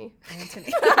 Anthony.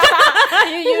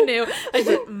 you knew. I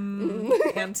said,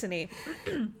 Anthony.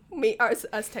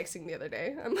 Us texting the other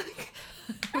day. I'm like,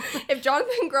 if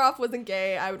Jonathan Groff wasn't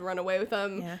gay, I would run away with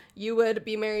him. Yeah. You would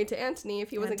be married to Anthony. If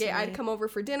he wasn't gay, I'd come over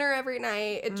for dinner every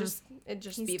night. It'd just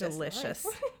He's be delicious.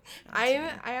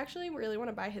 I actually really want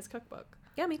to buy his cookbook.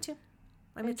 Yeah, me too.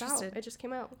 I'm interested. It just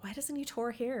came out. Why doesn't he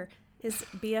tour here? His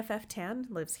BFF Tan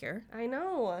lives here. I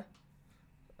know.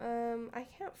 I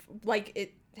can't like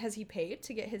it. Has he paid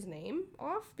to get his name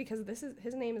off? Because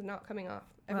his name is not coming off.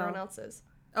 Everyone else's.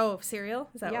 Oh, Serial?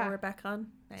 Is that what we're back on?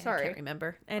 I can't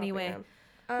remember. Anyway,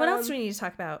 what else do we need to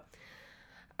talk about?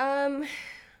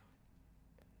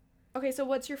 Okay, so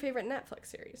what's your favorite Netflix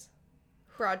series?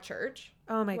 Broadchurch.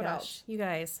 Oh my What gosh, else? you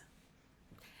guys.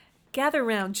 Gather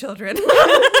round, children.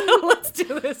 Let's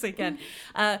do this again.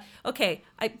 Okay,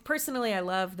 I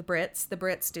love the Brits. The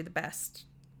Brits do the best.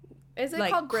 Is it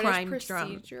like called British crime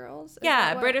procedurals?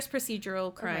 Yeah, British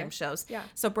procedural crime shows. Yeah.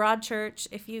 So Broadchurch,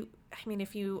 if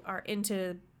you are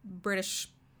into British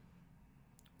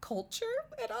culture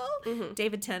at all,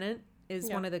 David Tennant is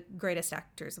one of the greatest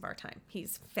actors of our time.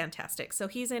 He's fantastic. So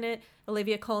he's in it.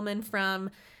 Olivia Colman from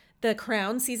The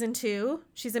Crown season 2.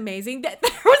 She's amazing. There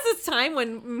was this time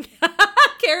when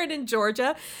Karen and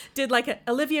Georgia did like an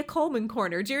Olivia Colman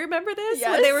corner. Do you remember this?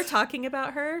 Yes. When they were talking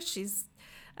about her. She's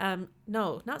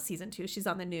no, not season 2. She's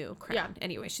on the new Crown. Yeah.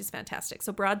 Anyway, she's fantastic.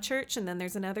 So Broadchurch, and then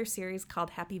there's another series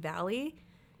called Happy Valley,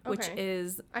 which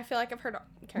is I feel like I've heard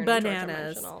Karen bananas. And Georgia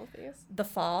mention all of these. The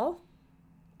Fall.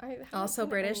 Also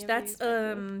British.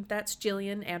 That's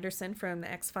Gillian Anderson from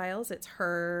the X-Files. It's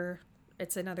her.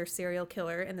 It's another serial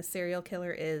killer, and the serial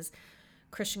killer is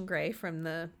Christian Grey from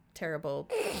the terrible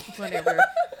whatever.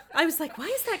 I was like, why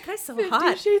is that guy so 50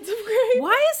 hot? Shades of Grey.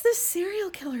 Why is this serial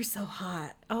killer so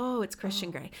hot? Oh, it's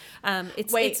Christian Grey.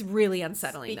 It's really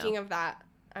unsettling. Speaking of that,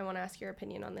 I want to ask your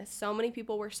opinion on this. So many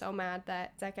people were so mad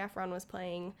that Zac Efron was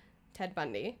playing Ted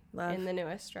Bundy in the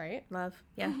newest, right? Love.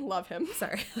 Yeah. Love him.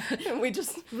 Sorry. I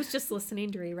was just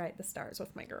listening to Rewrite the Stars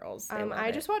with my girls.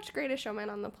 I just watched Greatest Showman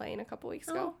on the plane a couple weeks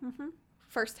ago.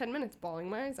 First 10 minutes, bawling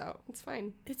my eyes out. It's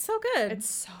fine. It's so good. It's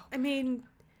so good. I mean,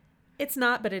 it's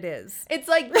not, but it is. It's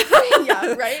like,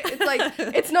 yeah, right? It's like,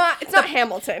 it's not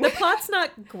Hamilton. The plot's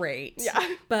not great.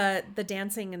 Yeah. But the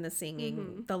dancing and the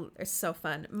singing is so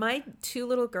fun. My 2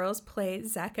 little girls play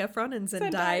Zac Efron and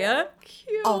Zendaya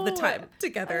Cute. all the time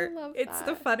together. I love It's that.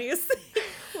 the funniest thing.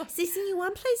 Sissy, you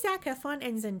want to play Zac Efron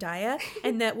and Zendaya?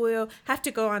 And that we'll have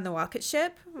to go on the rocket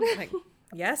ship? I'm like,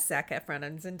 yes, Zac Efron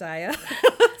and Zendaya.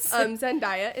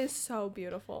 Zendaya is so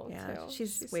beautiful, yeah, too.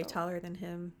 she's way taller than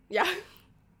him. Yeah.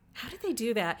 How did they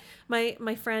do that?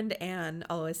 My friend Anne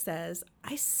always says,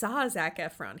 I saw Zac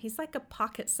Efron. He's like a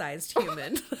pocket-sized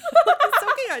human. It's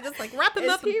okay. I just like wrap him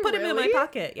up and put him in my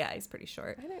pocket. Yeah, he's pretty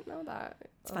short. I didn't know that.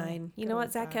 It's fine. You know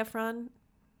what, Zac Efron?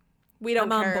 We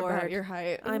don't I'm care on board. about your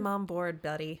height. I'm on board,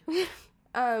 buddy.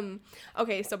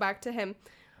 Okay, so back to him.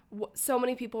 So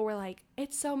many people were like,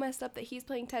 it's so messed up that he's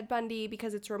playing Ted Bundy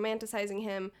because it's romanticizing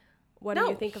him. What do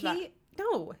you think of that?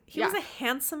 No, he was a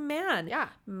handsome man. Yeah.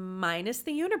 Minus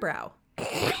the unibrow.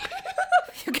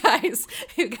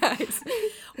 You guys.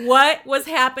 What was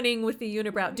happening with the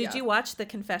unibrow? Did you watch the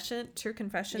true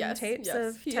confession tapes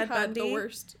of Ted Bundy? He had the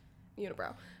worst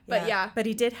unibrow. But yeah. But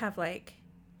he did have like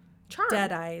charm.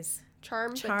 Dead eyes.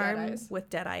 Charm with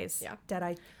dead eyes. Yeah. Dead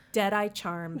eye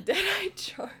charm. Dead eye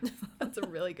charm. That's a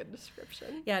really good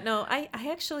description. Yeah, no, I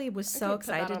actually was so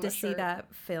excited to see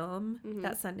that film,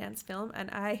 that Sundance film, and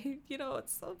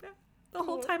it's so bad. The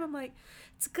whole time I'm like,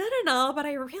 it's good and all, but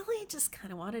I really just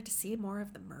kind of wanted to see more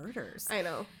of the murders. I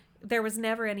know. There was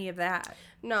never any of that.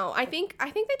 No, I think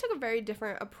they took a very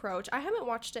different approach. I haven't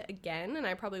watched it again, and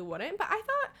I probably wouldn't, but I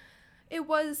thought it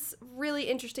was really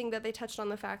interesting that they touched on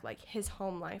the fact, like, his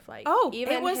home life. Like,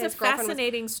 even it was his a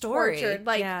fascinating story. Tortured.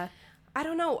 Like, I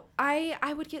don't know.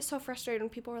 I would get so frustrated when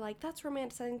people were like, that's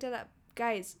romanticizing to that.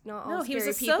 Guys, not all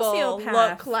scary people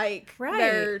look like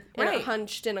they're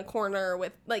hunched in a corner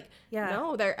with, like,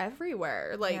 no, they're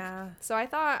everywhere. Like, so I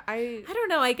thought I don't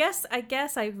know. I guess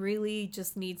I really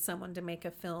just need someone to make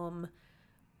a film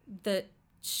that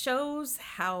shows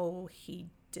how he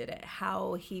did it,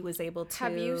 how he was able to.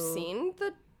 Have you seen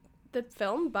the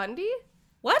film Bundy?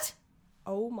 What?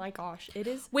 Oh my gosh, it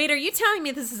is. Wait, are you telling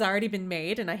me this has already been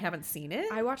made and I haven't seen it?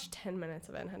 I watched 10 minutes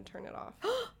of it and had to turn it off.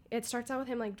 It starts out with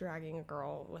him, like, dragging a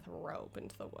girl with a rope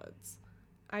into the woods.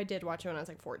 I did watch it when I was,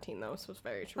 like, 14, though, so it was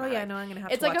very traumatic. Oh, yeah, no, I'm going to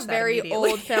have to watch that. It's, like, a very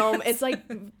old film. It's, like,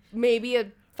 maybe a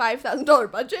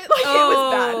 $5,000 budget. Like, it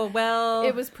was bad. Oh, well.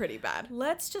 It was pretty bad.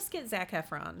 Let's just get Zac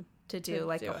Efron to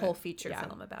do a whole feeture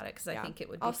film about it, because I think it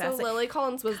would be also, fascinating. Lily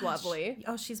Collins was lovely.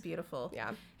 Oh, she's beautiful.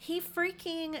 Yeah. He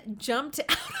freaking jumped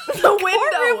out of the window.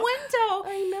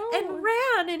 I know. And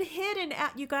ran and hid and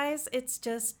you guys, it's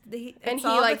just he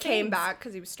came back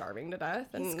because he was starving to death.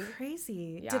 He's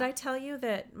crazy. Yeah. Did I tell you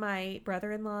that my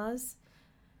brother-in-law's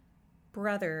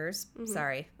brothers,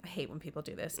 sorry, I hate when people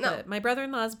do this, but my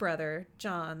brother-in-law's brother,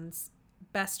 John's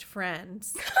best friend.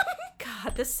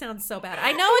 God, this sounds so bad.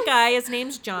 I know a guy, his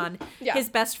name's John. Yeah. His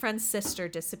best friend's sister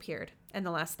disappeared. And the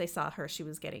last they saw her, she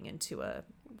was getting into a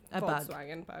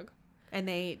Volkswagen bug. And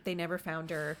they never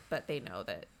found her, but they know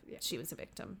that she was a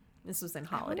victim. This was in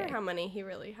Holiday. I wonder how many he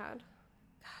really had.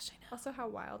 Gosh, I know. Also, how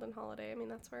wild in Holiday. I mean,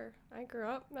 that's where I grew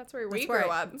up. That's where we grew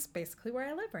up. It's basically where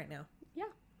I live right now. Yeah.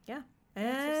 Yeah.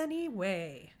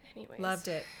 Anyways. Loved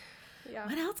it. Yeah.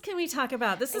 What else can we talk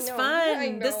about? This is fun. I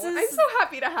know. I'm so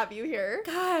happy to have you here.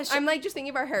 Gosh. I'm like just thinking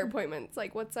of our hair appointments.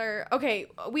 Like, okay,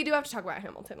 we do have to talk about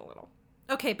Hamilton a little.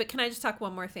 Okay, but can I just talk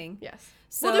one more thing? Yes.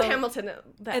 So, we'll do Hamilton at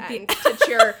the end to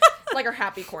cheer, like our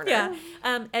happy corner. Yeah.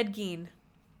 Ed Gein.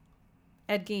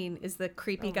 Ed Gein is the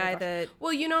creepy guy that...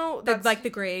 Well, that's like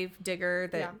the grave digger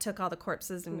that took all the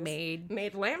corpses and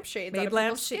made lampshades out of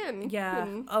people's skin.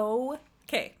 Yeah.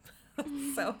 Okay.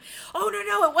 So,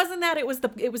 no, it wasn't that. It was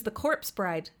the Corpse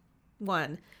Bride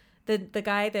one. The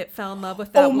guy that fell in love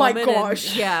with that woman. Oh my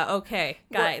gosh. Okay,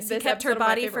 guys. He kept her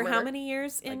body for how many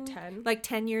years? Like 10. Like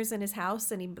 10 years in his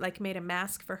house, and he like made a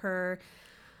mask for her.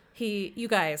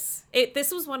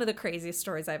 This was one of the craziest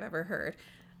stories I've ever heard.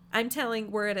 I'm telling,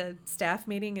 we're at a staff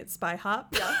meeting at Spy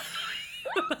Hop. Yeah.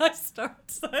 I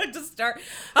just start,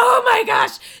 oh my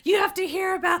gosh, you have to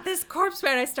hear about this Corpse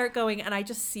Bride. I start going, and I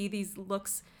just see these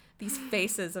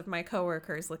faces of my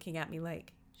coworkers looking at me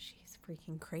like, she's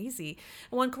freaking crazy.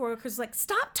 And one coworker's like,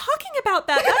 stop talking about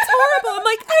that. That's horrible. I'm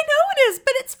like, I know it is,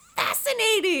 but it's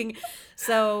fascinating.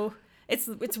 So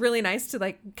it's really nice to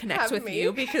like connect with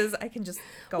you, because I can just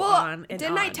go on and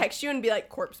didn't on. I text you and be like,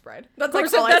 Corpse Bride? That's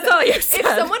like all you said. If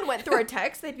someone went through our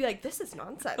text, they'd be like, this is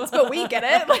nonsense, but we get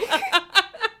it. Like,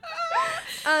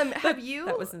 have you?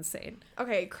 That was insane.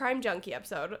 Okay, Crime Junkie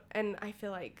episode, and I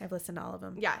feel like I've listened to all of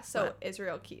them. Yeah. So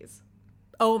Israel Keys.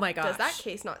 Oh my gosh. Does that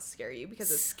case not scare you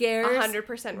because it's scares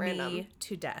 100% random? Me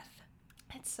to death.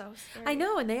 It's so scary. I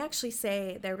know, and they actually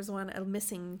say there was a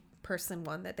missing person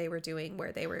one that they were doing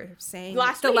where they were saying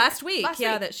last week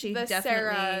that she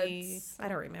definitely. I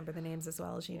don't remember the names as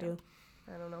well as you do.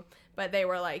 I don't know, but they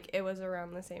were like it was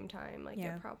around the same time. Like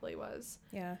it probably was.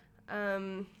 Yeah.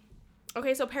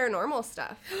 Okay, so paranormal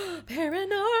stuff.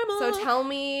 Paranormal. So tell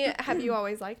me, have you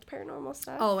always liked paranormal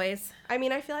stuff? Always. I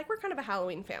mean, I feel like we're kind of a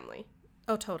Halloween family.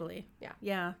 Oh, totally. Yeah.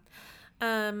 Yeah.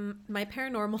 My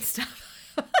paranormal stuff.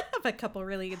 I have a couple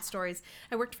really good stories.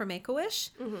 I worked for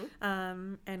Make-A-Wish,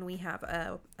 and we have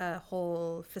a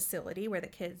whole facility where the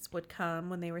kids would come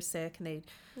when they were sick, and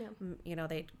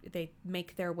they'd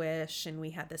make their wish, and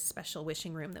we had this special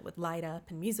wishing room that would light up,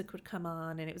 and music would come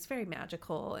on, and it was very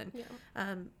magical.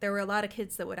 And there were a lot of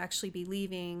kids that would actually be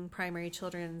leaving primary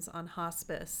children's on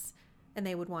hospice, and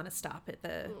they would want to stop at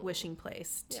the wishing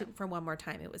place for one more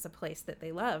time. It was a place that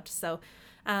they loved. So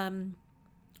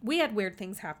we had weird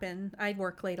things happen. I'd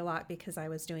work late a lot because I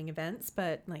was doing events,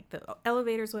 but like the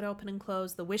elevators would open and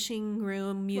close. The wishing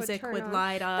room music would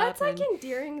light up. That's like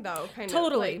endearing though, kind of.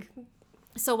 Totally.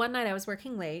 So one night I was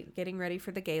working late, getting ready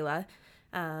for the gala.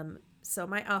 So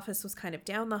my office was kind of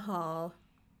down the hall.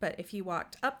 But if you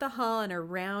walked up the hall and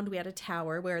around, we had a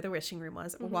tower where the wishing room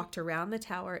was. We walked around the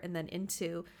tower and then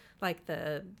into like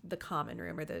the common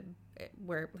room or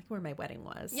where my wedding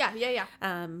was. Yeah.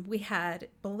 We had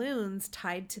balloons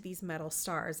tied to these metal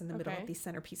stars in the middle of these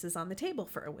centerpieces on the table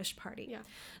for a wish party. Yeah.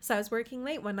 So I was working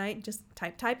late one night, just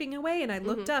typing away, and I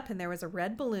looked up and there was a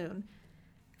red balloon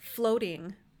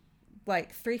floating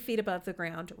like 3 feet above the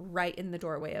ground right in the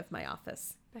doorway of my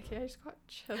office. Becky, I just got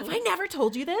chills. Have I never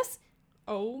told you this?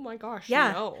 Oh my gosh,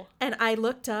 yeah. No. And I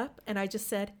looked up and I just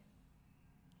said,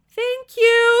 "Thank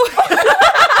you."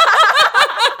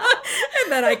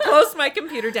 And then I closed my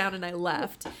computer down and I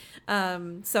left.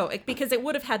 Because it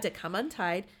would have had to come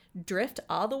untied, drift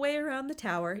all the way around the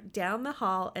tower, down the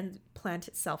hall, and plant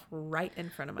itself right in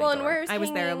front of my door. And where's I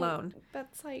was there alone.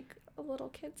 That's like a little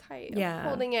kid's height. Yeah.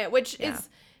 Holding it, which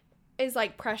is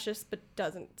like precious, but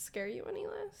doesn't scare you any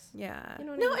less. Yeah. You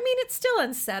know what I I mean? mean, it's still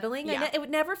unsettling. Yeah. It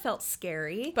never felt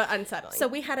scary. But unsettling. So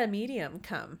we had a medium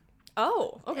come.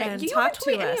 Oh, okay. And you talk told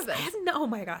to me any us. of this. Oh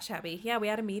my gosh, Abby. Yeah, we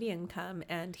had a medium come,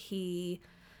 and he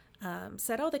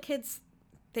said, "Oh, the kids,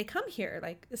 they come here,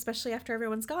 like especially after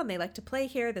everyone's gone. They like to play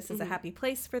here. This is a happy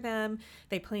place for them.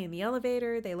 They play in the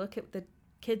elevator. They look at the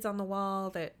kids on the wall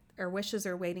that our wishes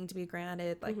are waiting to be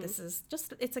granted. Like this is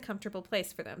just, it's a comfortable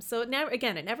place for them." So it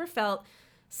never felt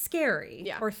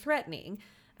scary or threatening.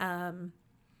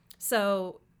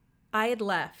 So I had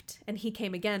left, and he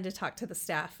came again to talk to the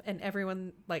staff, and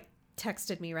everyone like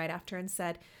texted me right after and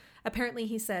said, apparently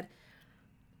he said,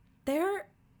 there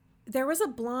was a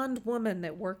blonde woman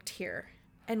that worked here,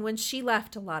 and when she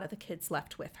left, a lot of the kids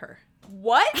left with her.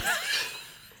 What?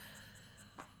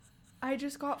 I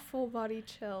just got full body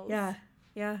chills. Yeah.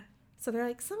 So they're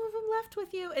like, some of them left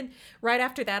with you. And right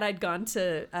after that, I'd gone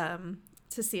to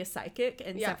see a psychic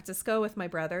in San Francisco with my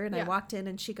brother, and I walked in,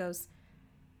 and she goes,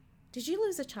 "Did you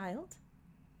lose a child?"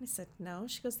 I said, "No."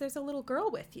 She goes, "There's a little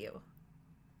girl with you."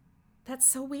 That's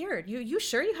so weird. You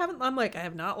sure you haven't? I'm like, I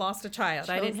have not lost a child.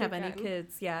 I didn't have any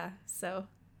kids. Yeah. So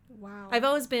wow. I've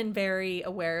always been very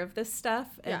aware of this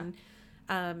stuff. And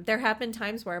there have been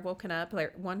times where I've woken up.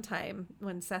 Like one time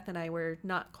when Seth and I were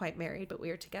not quite married, but we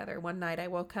were together. One night I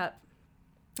woke up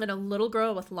and a little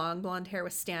girl with long blonde hair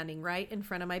was standing right in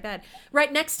front of my bed,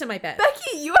 right next to my bed.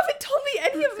 Becky, you haven't told me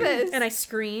any of this. And I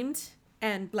screamed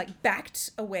and like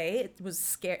backed away. It was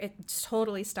scary. It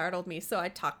totally startled me. So I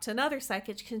talked to another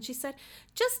psychic, and she said,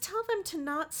 "Just tell them to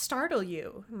not startle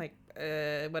you." I'm like,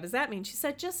 what does that mean? She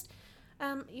said, "Just,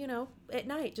 at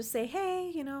night, just say,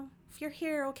 hey, if you're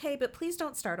here, okay, but please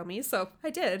don't startle me." So I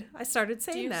did. I started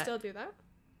saying that. Do you still do that?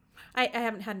 I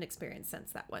haven't had an experience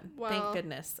since that one. Well, thank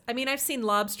goodness. I mean, I've seen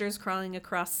lobsters crawling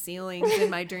across ceilings in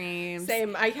my dreams.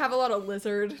 Same. I have a lot of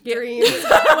lizard dreams.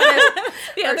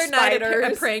 The other night,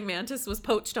 a praying mantis was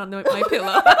poached on my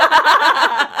pillow.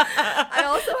 I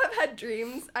also have had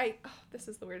dreams. This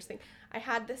is the weirdest thing. I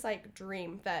had this like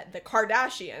dream that the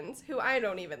Kardashians, who I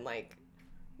don't even like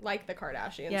the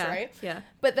Kardashians, right? Yeah.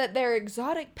 But that their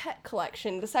exotic pet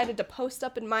collection decided to post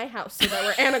up in my house. So there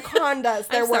were anacondas.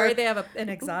 They have an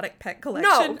exotic pet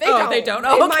collection. No, they don't. They don't.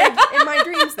 Oh, in my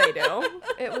dreams, they do.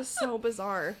 It was so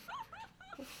bizarre.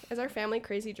 Is our family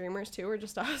crazy dreamers too, or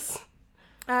just us?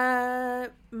 My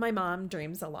mom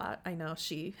dreams a lot. I know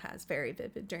she has very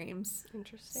vivid dreams.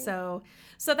 Interesting. So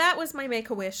that was my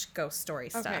Make-A-Wish ghost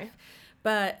story stuff. Okay.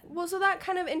 But so that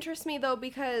kind of interests me though,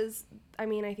 because I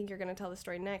mean, I think you're going to tell the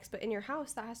story next, but in your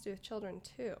house that has to do with children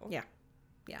too. Yeah.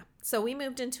 So we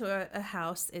moved into a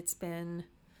house. It's been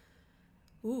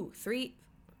 3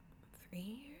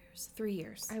 years. 3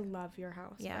 years. I love your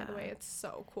house. Yeah. By the way, it's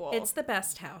so cool. It's the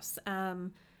best house.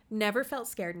 Never felt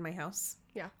scared in my house.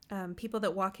 Yeah. People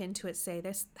that walk into it say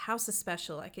this house is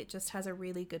special. Like it just has a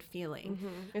really good feeling.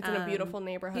 Mm-hmm. It's in a beautiful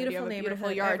neighborhood. You have a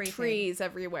beautiful yard, everything. Trees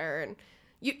everywhere, and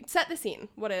you set the scene.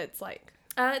 What it's like.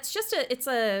 It's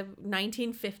a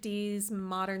 1950s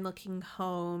modern looking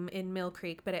home in Mill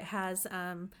Creek, but it has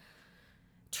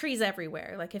trees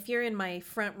everywhere. Like if you're in my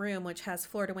front room, which has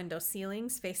floor to window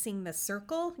ceilings facing the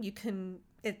circle, you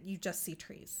just see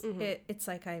trees. It's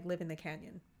like I live in the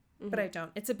canyon, but I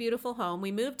don't. It's a beautiful home.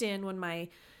 We moved in when my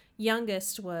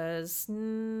youngest was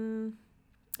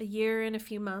a year and a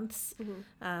few months,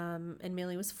 and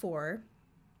Millie was 4.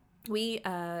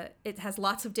 It has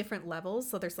lots of different levels,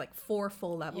 so there's like 4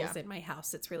 full levels in my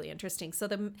house. It's really interesting. So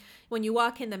when you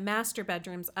walk in, the master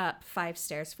bedroom's up 5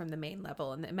 stairs from the main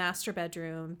level, and the master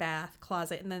bedroom, bath,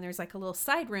 closet, and then there's like a little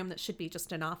side room that should be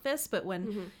just an office, but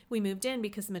when we moved in,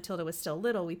 because Matilda was still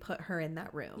little, we put her in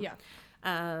that room.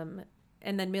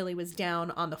 And then Millie was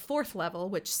down on the 4th level,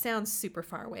 which sounds super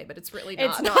far away, but it's really not.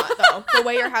 It's not, though. The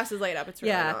way your house is laid up, it's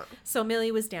really not. So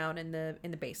Millie was down in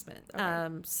the basement. Okay.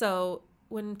 So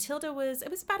when Matilda it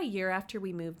was about a year after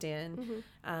we moved in,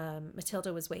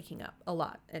 Matilda was waking up a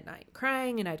lot at night,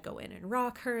 crying, and I'd go in and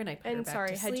rock her, and I'd put her back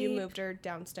to sleep. Had you moved her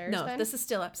downstairs No, then? this is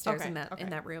still upstairs in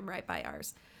that room right by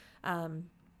ours.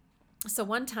 So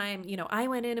one time, I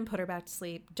went in and put her back to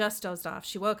sleep, just dozed off.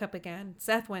 She woke up again.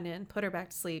 Seth went in, put her back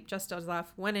to sleep, just dozed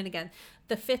off, went in again.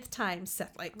 The 5th time,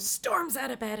 Seth storms out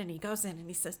of bed, and he goes in and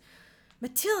he says,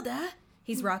 Matilda,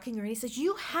 he's rocking her, and he says,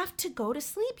 you have to go to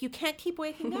sleep. You can't keep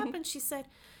waking up. And she said,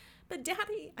 but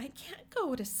Daddy, I can't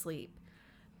go to sleep.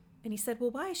 And he said,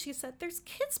 well, why? She said, there's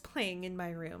kids playing in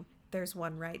my room. There's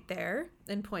one right there,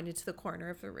 and pointed to the corner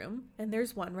of the room. And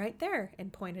there's one right there,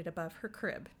 and pointed above her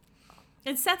crib.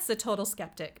 And Seth's a total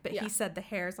skeptic, but he said the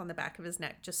hairs on the back of his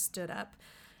neck just stood up.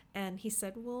 And he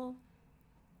said, well,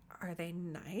 are they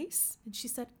nice? And she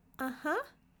said, uh-huh.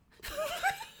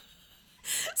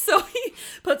 So he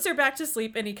puts her back to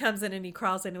sleep, and he comes in and he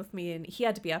crawls in with me, and he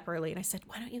had to be up early. And I said,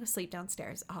 why don't you go sleep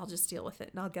downstairs? I'll just deal with it,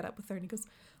 and I'll get up with her. And he goes,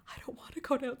 I don't want to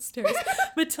go downstairs.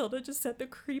 Matilda just said the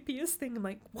creepiest thing. I'm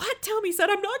like, what? Tell me. He said,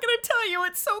 I'm not going to tell you.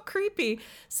 It's so creepy.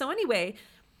 So anyway,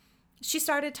 she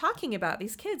started talking about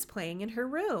these kids playing in her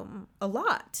room a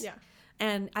lot. Yeah.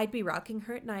 And I'd be rocking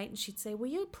her at night, and she'd say,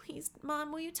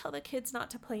 Mom, will you tell the kids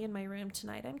not to play in my room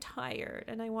tonight? I'm tired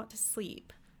and I want to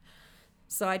sleep.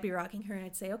 So I'd be rocking her, and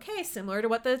I'd say, okay, similar to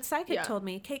what the psychic told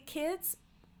me. Okay, kids,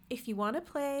 if you want to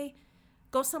play,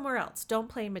 go somewhere else. Don't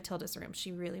play in Matilda's room.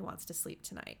 She really wants to sleep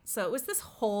tonight. So it was this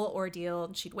whole ordeal,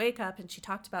 and she'd wake up and she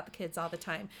talked about the kids all the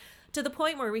time, to the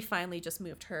point where we finally just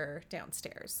moved her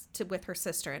downstairs with her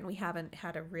sister, and we haven't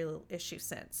had a real issue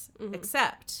since,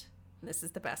 except, and this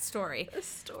is the best story.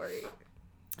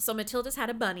 So Matilda's had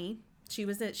a bunny. She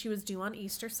was due on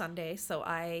Easter Sunday, so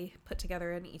I put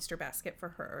together an Easter basket for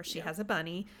her. She has a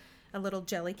bunny, a little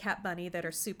jelly cat bunny that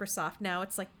are super soft. Now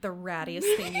it's like the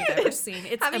rattiest thing you've ever seen.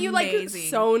 It's Have amazing. You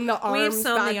sewn the arms? We've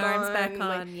sewn back the arms on, back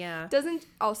on. Yeah.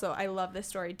 I love this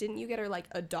story. Didn't you get her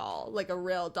a doll, like a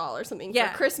real doll or something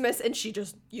for Christmas, and she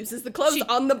just uses the clothes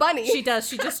on the bunny? She does.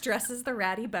 She just dresses the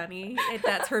ratty bunny.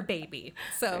 That's her baby.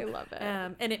 So I love it.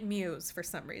 And it mews for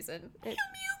some reason. Mew, mew, mew,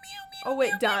 mew. Oh,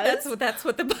 it does. That's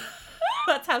what the.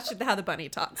 That's how the bunny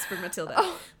talks for Matilda.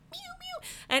 Oh. Mew, mew.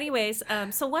 Anyways,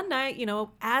 so one night,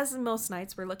 as most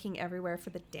nights, we're looking everywhere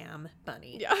for the damn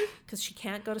bunny. Yeah. Because she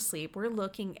can't go to sleep. We're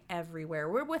looking everywhere.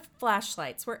 We're with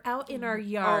flashlights. We're out in our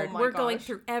yard. We're going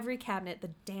through every cabinet.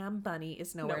 The damn bunny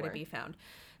is nowhere to be found.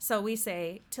 So we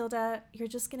say, Tilda, you're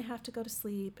just going to have to go to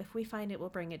sleep. If we find it, we'll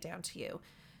bring it down to you.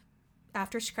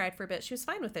 After she cried for a bit, she was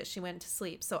fine with it. She went to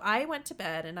sleep. So I went to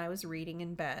bed, and I was reading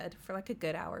in bed for a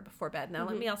good hour before bed. Now,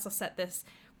 let me also set this.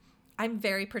 I'm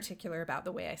very particular about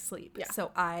the way I sleep. Yeah.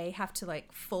 So I have to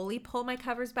fully pull my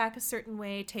covers back a certain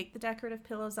way, take the decorative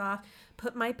pillows off,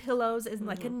 put my pillows in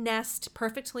a nest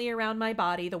perfectly around my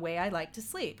body the way I like to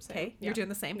sleep. Same. Okay? Yeah. You're doing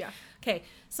the same? Yeah. Okay.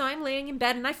 So I'm laying in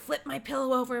bed, and I flip my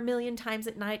pillow over a million times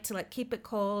at night to keep it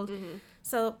cold.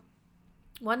 So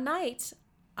one night,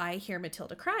 I hear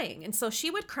Matilda crying. And so she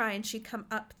would cry, and she'd come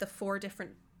up the 4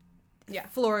 different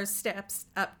floors, steps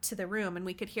up to the room, and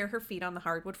we could hear her feet on the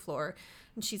hardwood floor,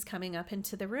 and she's coming up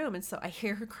into the room. And so I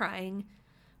hear her crying,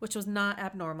 which was not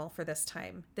abnormal for this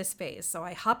phase. So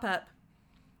I hop up,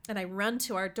 and I run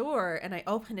to our door, and I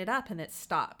open it up, and it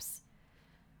stops.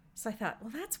 So I thought,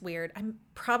 well, that's weird. I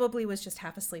probably was just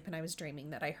half asleep, and I was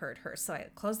dreaming that I heard her. So I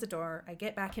closed the door. I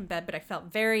get back in bed, but I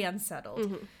felt very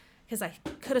unsettled. Because I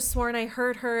could have sworn I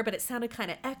heard her, but it sounded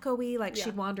kind of echoey,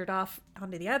 she'd wandered off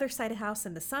onto the other side of the house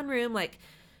in the sunroom.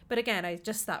 But again, I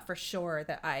just thought for sure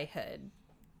that I had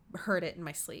heard it in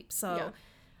my sleep. So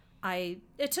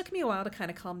it took me a while to kind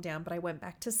of calm down, but I went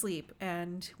back to sleep.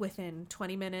 And within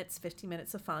 20 minutes, 15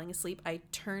 minutes of falling asleep, I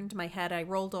turned my head, I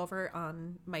rolled over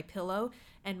on my pillow,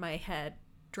 and my head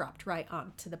dropped right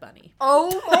onto the bunny.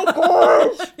 Oh my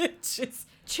gosh! It's just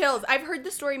chills. I've heard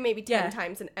the story maybe 10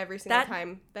 times, and every single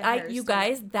time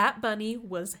that bunny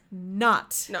was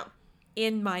not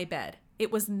in my bed.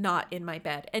 It was not in my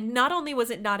bed. And not only was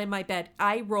it not in my bed,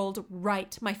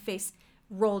 my face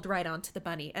rolled right onto the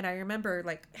bunny. And I remember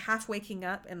like half waking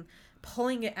up and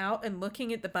pulling it out and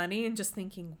looking at the bunny and just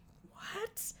thinking,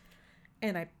 what?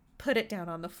 And I put it down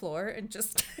on the floor and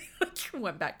just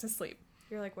went back to sleep.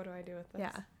 You're like, what do I do with this?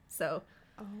 Yeah. So.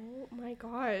 Oh my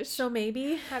gosh. So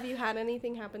maybe. Have you had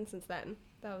anything happen since then?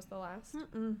 That was the last.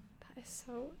 Mm-mm. That is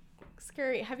so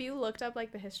scary. Have you looked up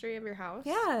like the history of your house?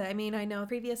 Yeah. I mean, I know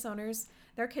previous owners,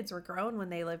 their kids were grown when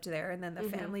they lived there. And then the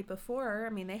family before,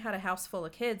 I mean, they had a house full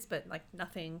of kids, but like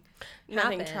nothing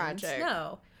happened. Tragic.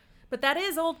 No. But that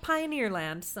is old pioneer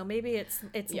land, so maybe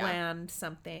it's land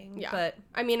something. Yeah. But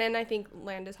I mean, and I think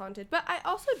land is haunted. But I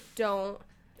also don't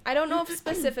know if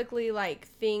specifically like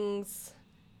things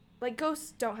like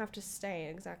ghosts don't have to stay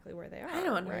exactly where they are. I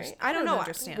don't understand. Right? I don't know.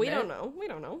 Understand we it. don't know. We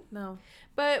don't know. No.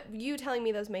 But you telling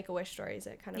me those Make-A-Wish stories,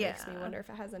 it kind of makes me wonder if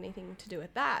it has anything to do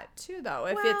with that too, though.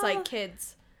 If it's like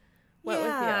kids went with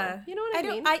you. You know what I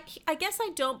mean? I guess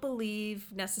I don't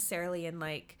believe necessarily in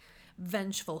like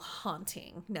vengeful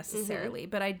haunting necessarily,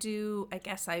 but I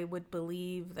guess I would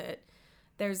believe that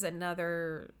there's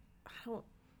another,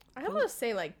 I almost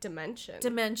say like dimension.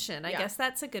 I guess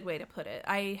that's a good way to put it.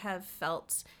 I have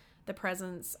felt the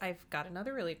presence. I've got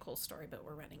another really cool story, but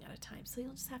we're running out of time, so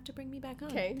you'll just have to bring me back on.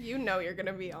 Okay, you know you're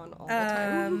gonna be on all the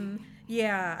time.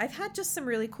 Yeah, I've had just some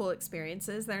really cool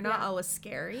experiences. They're not always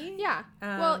scary. Yeah.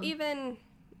 Well, even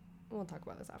we'll talk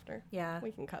about this after. Yeah.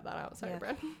 We can cut that out. Sorry,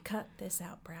 Brad. Cut this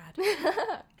out, Brad.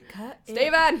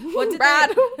 David! What did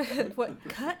Brad! What?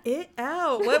 Cut it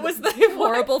out. What was the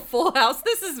horrible Full House?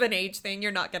 This is an age thing.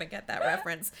 You're not going to get that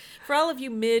reference. For all of you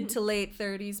mid to late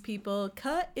 30s people,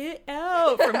 cut it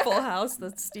out from Full House. Do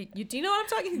you know what I'm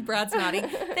talking? Brad's nodding.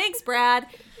 Thanks, Brad.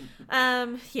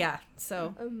 Yeah,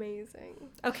 so. Amazing.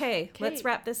 Okay, let's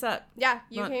wrap this up. Yeah,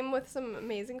 you came with some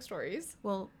amazing stories.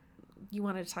 Well, you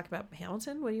wanted to talk about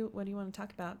Hamilton? What do you want to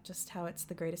talk about? Just how it's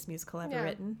the greatest musical ever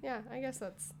written? Yeah, I guess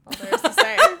that's all there is to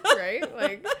say, right?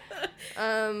 Like,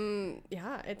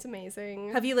 yeah, it's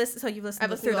amazing. Have you listened? So you've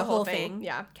listened through the whole thing?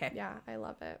 Yeah. Okay. Yeah, I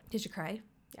love it. Did you cry?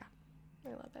 Yeah, I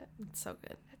love it. It's so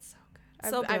good. It's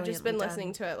so good. I've just been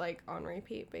listening to it like on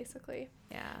repeat, basically.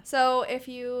 Yeah. So if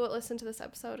you listen to this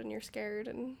episode and you're scared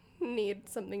and need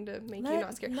something to make you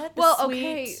not scared,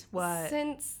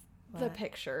 since the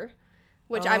picture,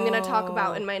 which I'm going to talk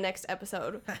about in my next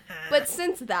episode. But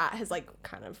since that has, like,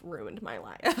 kind of ruined my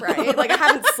life, right? Like, I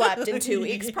haven't slept in 2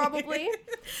 weeks, probably.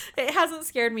 It hasn't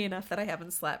scared me enough that I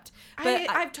haven't slept. But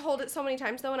I've told it so many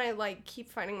times, though, and I, like, keep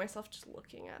finding myself just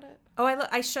looking at it. Oh,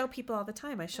 I show people all the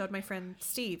time. I showed my friend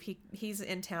Steve. He's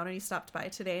in town, and he stopped by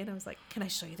today, and I was like, can I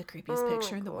show you the creepiest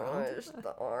picture in the world?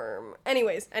 The arm.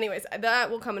 Anyways,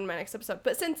 that will come in my next episode.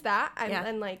 But since that,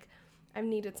 I've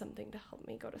needed something to help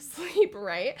me go to sleep,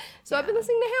 right? So I've been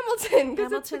listening to Hamilton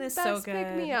because it's the best so good.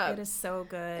 Pick me up. It is so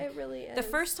good. It really is. The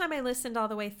first time I listened all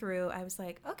the way through, I was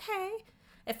like, okay.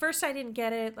 At first, I didn't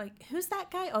get it. Like, who's that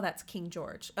guy? Oh, that's King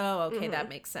George. Oh, okay, that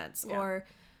makes sense. Yeah. Or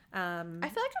I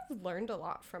feel like I've learned a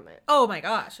lot from it. Oh my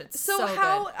gosh, it's so good.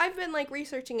 I've been like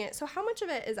researching it. So how much of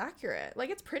it is accurate? Like,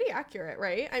 it's pretty accurate,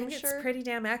 right? I'm sure it's pretty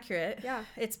damn accurate. Yeah.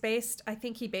 It's I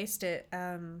think he based it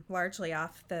largely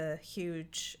off the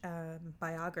huge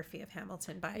biography of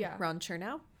Hamilton by Ron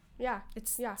Chernow. Yeah.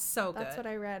 It's so good. That's what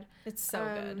I read. It's so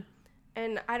good.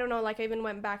 And I don't know, like I even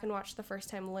went back and watched the first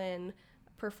time Lynn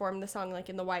performed the song like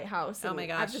in the White House. Oh my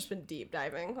gosh. I've just been deep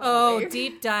diving.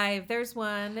 Deep dive. There's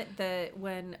one that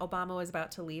when Obama was about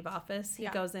to leave office, he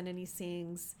goes in and he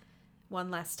sings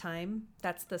One Last Time.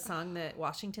 That's the song that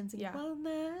Washington sings. Yeah. One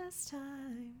last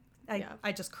time.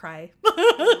 I just cry. But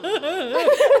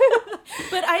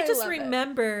I just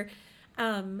remember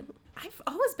I've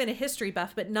always been a history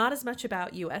buff, but not as much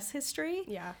about U.S. history.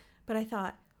 Yeah. But I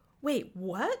thought, wait,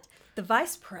 what? The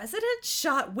vice president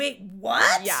shot? Wait,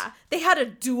 what? Yeah. They had a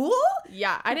duel?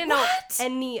 Yeah. I didn't know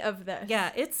any of this.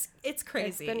 Yeah, it's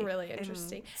crazy. It's been really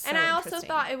interesting. And I also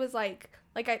thought it was like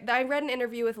I read an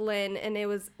interview with Lynn, and it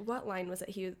was, what line was it?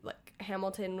 He was like,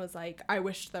 Hamilton was like, I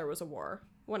wish there was a war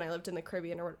when I lived in the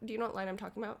Caribbean. Or do you know what line I'm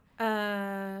talking about?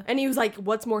 And he was like,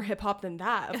 what's more hip hop than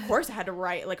that? Of course I had to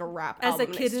write like a rap album. As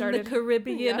a kid in the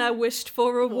Caribbean, I wished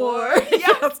for a war.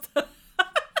 Yeah.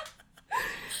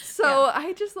 So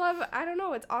I just love, I don't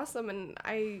know, it's awesome. And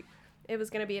it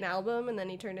was going to be an album, and then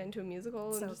he turned it into a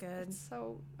musical. So and good. It's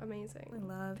so amazing. I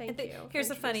love. Thank you. Here's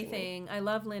a funny thing. I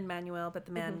love Lin-Manuel, but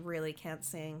the man really can't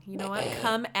sing. You know what?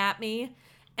 Come at me.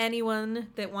 Anyone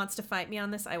that wants to fight me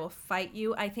on this, I will fight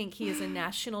you. I think he is a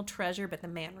national treasure, but the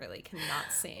man really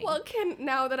cannot sing. Well,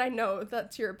 now that I know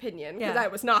that's your opinion, because I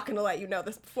was not going to let you know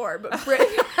this before, but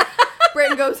Brittany...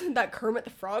 Brayden goes, that Kermit the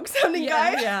Frog sounding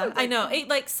guy. Yeah, I know.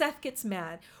 Like, Seth gets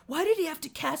mad. Why did he have to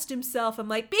cast himself? I'm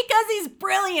like, because he's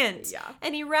brilliant. Yeah.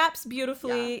 And he raps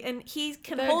beautifully, and he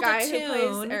can hold a guy tune.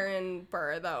 who plays Aaron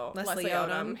Burr, though, Leslie Odom,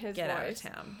 Odom, his get out of voice.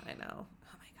 town. I know.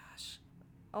 Oh my gosh.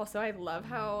 Also, I love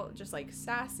how just like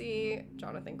sassy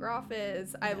Jonathan Groff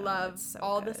is. I No, love it's so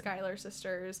all good. the Schuyler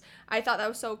sisters. I thought that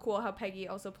was so cool how Peggy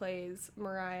also plays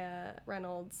Mariah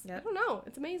Reynolds. Yep. I don't know.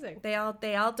 It's amazing. They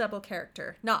all double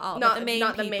character. Not all, but the main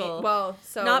not people. the main. Well,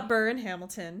 so not Burr and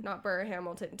Hamilton. not Burr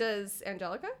Hamilton. Does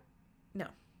Angelica? No.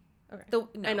 Okay. No.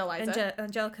 And Eliza.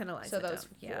 Angelica and Eliza. So those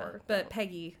don't. Yeah. four But don't.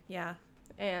 Peggy, yeah.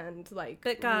 And like.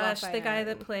 But gosh, the guy Lafayette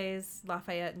that and- plays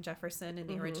Lafayette and Jefferson in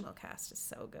the original cast is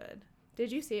so good. Did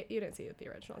you see it? You didn't see it with the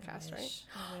original cast, right?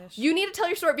 I wish. You need to tell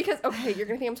your story because okay, you're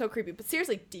gonna think I'm so creepy, but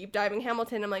seriously, deep diving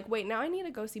Hamilton, I'm like, wait, now I need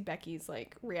to go see Becky's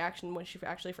like reaction when she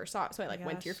actually first saw it. So I like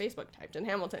went to your Facebook, typed in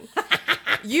Hamilton.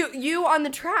 you on the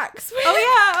tracks.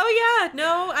 Oh yeah.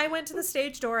 No, I went to the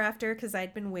stage door after because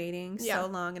I'd been waiting Yeah. so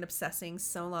long and obsessing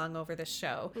so long over this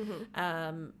show.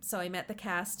 So I met the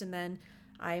cast, and then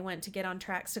I went to get on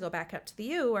tracks to go back up to the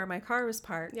U where my car was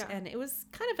parked. Yeah. And it was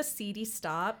kind of a seedy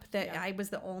stop that Yeah. I was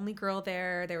the only girl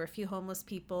there. There were a few homeless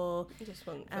people. Just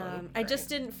wasn't feeling I just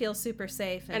great. didn't feel super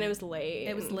safe. and it was late.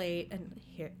 It was late, and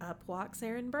here up walks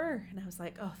Aaron Burr, and I was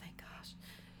like, "Oh, thank gosh!"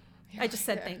 I just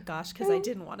said "thank gosh" because I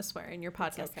didn't want to swear in your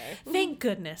podcast. okay. Thank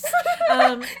goodness.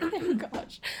 Oh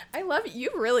gosh, I love it.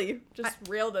 You really just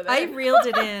reeled it in. I reeled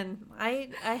it in. I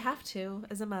have to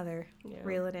as a mother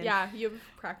reel it in. Yeah, you've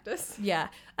practiced. Yeah.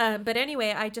 But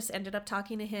anyway, I just ended up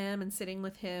talking to him and sitting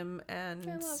with him, and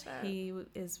I love that. he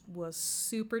was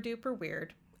super duper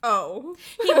weird. Oh,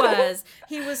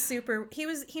 He was super. He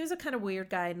was a kind of weird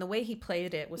guy, and the way he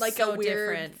played it was like so a weird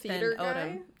different theater than guy,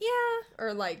 Odom. Yeah,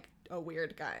 or like a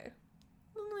weird guy.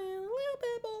 a little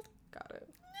bit of both. Got it.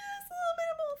 Just a little bit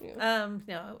of both.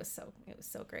 Yeah. No, it was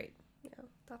so great. Yeah,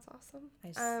 that's awesome. I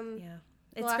just, yeah,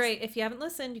 the it's last- great. If you haven't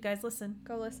listened, you guys listen.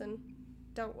 Go listen.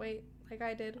 Don't wait like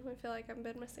I did. I feel like I've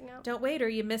been missing out. Don't wait, or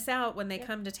you miss out when they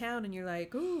come to town, and you're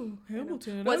like, "Ooh,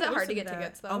 Hamilton." Was I it hard to listened get that."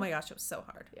 tickets, though? Oh my gosh, it was so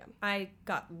hard. Yeah. I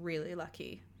got really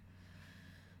lucky.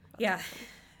 Yeah.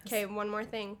 Okay, one more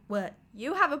thing. What?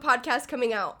 You have a podcast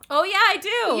coming out. Oh yeah, I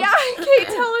do. Yeah, Kate,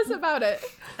 tell us about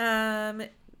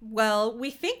it. Well,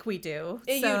 we think we do.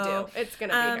 You So, do. It's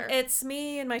gonna be here. It's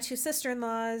me and my two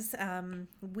sister-in-laws.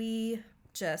 We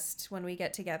just, when we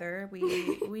get together,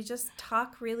 we just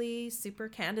talk really super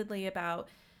candidly about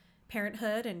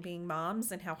parenthood and being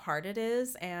moms and how hard it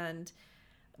is. And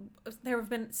there have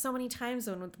been so many times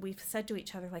when we've said to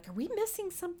each other, like, are we missing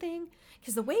something?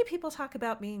 Because the way people talk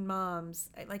about being moms,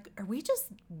 like, are we just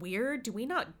weird?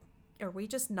 Are we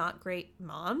just not great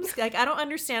moms? Like, I don't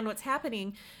understand what's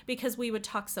happening, because we would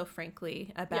talk so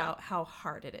frankly about how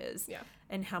hard it is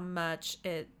and how much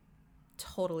it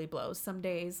totally blows some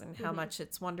days and how much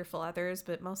it's wonderful others,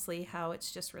 but mostly how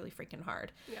it's just really freaking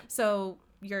hard. Yeah. So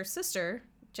your sister,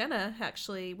 Jenna,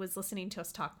 actually was listening to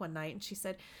us talk one night, and she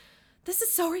said, this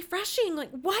is so refreshing. Like,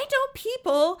 why don't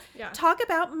people talk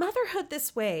about motherhood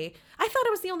this way? I thought I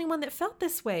was the only one that felt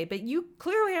this way, but you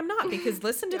clearly am not, because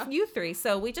listen to you three.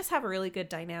 So we just have a really good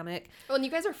dynamic. Well, and you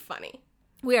guys are funny.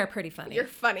 We are pretty funny. You're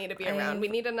funny to be around. We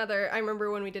need another. I remember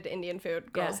when we did Indian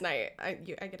food girls' night. I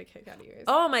get a kick out of you guys.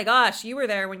 Oh my gosh, you were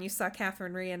there when you saw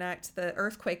Catherine reenact the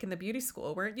earthquake in the beauty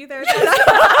school, weren't you there?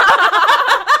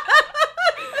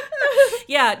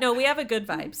 Yeah, no, we have a good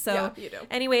vibe. So Yeah, you do.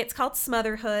 Anyway, it's called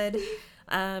Smotherhood.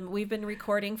 We've been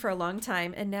recording for a long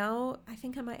time, and now I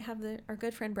think I might have our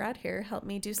good friend Brad here help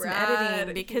me do some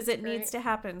editing, because it needs to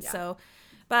happen. Yeah. So,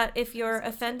 but if you're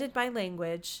offended by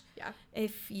language,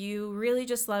 if you really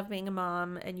just love being a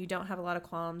mom and you don't have a lot of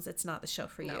qualms, it's not the show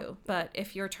for you. But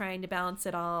if you're trying to balance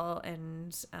it all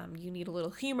and you need a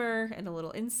little humor and a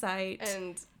little insight,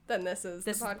 and then this is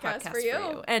the is the podcast for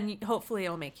you. And hopefully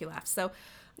it'll make you laugh. So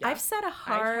I've set a I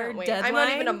hard can't wait. deadline. I'm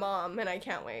not even a mom, and I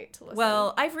can't wait to listen.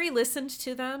 Well, I've re-listened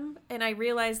to them, and I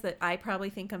realized that I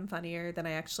probably think I'm funnier than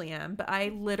I actually am, but I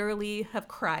literally have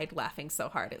cried laughing so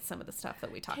hard at some of the stuff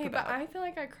that we talk about. But I feel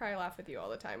like I laugh with you all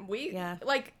the time.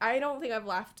 Like, I don't think I've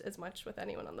laughed as much with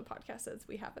anyone on the podcast as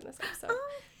we have in this episode.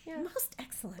 Most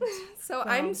excellent. So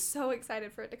I'm so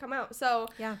excited for it to come out. So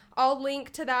Yeah. I'll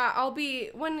link to that. I'll be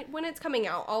when it's coming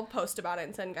out, I'll post about it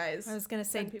and send guys. I was going to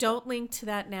say, send people. don't link to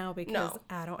that now, because No.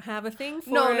 I don't have a thing for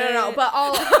No, it. but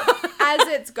I'll as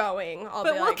it's going, I'll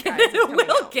But be we'll like, get guys, it's it. coming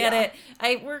We'll out. get Yeah.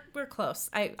 it. We're close.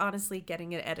 I honestly,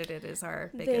 getting it edited is our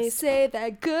They biggest. say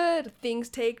that good things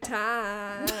take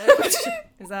time.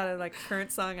 Is that a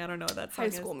current song? I don't know what that song High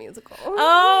is. School Musical.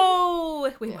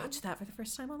 Oh, we watched that for the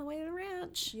first time on the way to the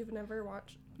ranch. You've never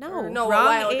watched? No, no,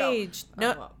 wrong age.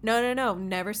 Ago. No.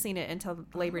 Never seen it until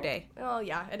Labor Day. Oh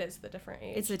yeah, it is the different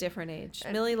age. It's a different age.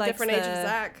 And Millie likes different age of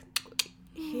Zach.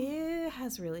 He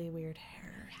has really weird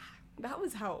hair. That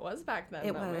was how it was back then.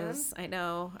 It was. Man. I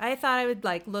know. I thought I would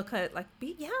look at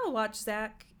watch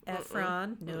Zac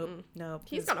Efron. Nope.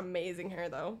 He's got amazing hair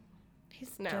though.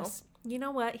 He's now. Just, you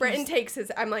know what? Britton takes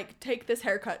his. I'm like, take this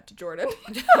haircut to Jordan.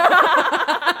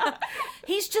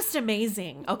 He's just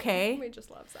amazing. Okay. We just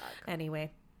love Zach.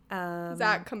 Anyway.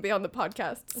 Zach, come be on the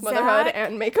podcast. Smotherhood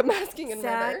and Makeup Masking and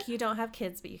Murder. Zach, you don't have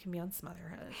kids, but you can be on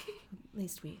Smotherhood. At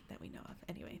least that we know of.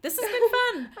 Anyway, this has been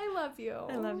fun. I love you.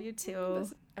 I love you too.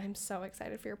 I'm so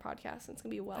excited for your podcast. It's going to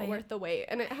be worth the wait.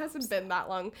 And it hasn't been that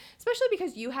long, especially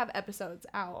because you have episodes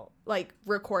out,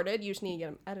 recorded. You just need to get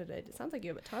them edited. It sounds like you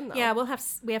have a ton, though. Yeah,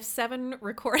 we have 7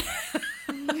 recorded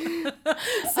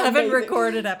 7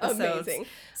 recorded episodes. Amazing.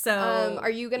 So, are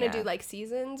you going to do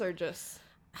seasons or just...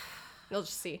 You'll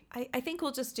just see. I think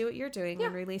we'll just do what you're doing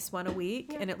and release one a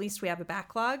week, and at least we have a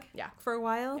backlog for a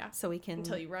while, so we can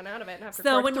until you run out of it and have to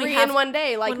record 3 in one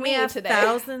day, like me today.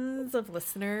 Thousands of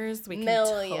listeners, we can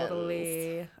Millions.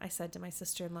 totally. I said to my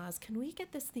sister-in-laws, "Can we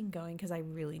get this thing going? Because I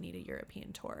really need a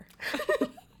European tour."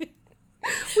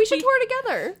 We should tour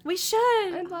together. We should.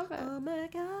 I love it. Oh my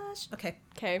gosh. Okay,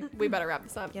 we better wrap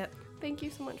this up. Yep. Thank you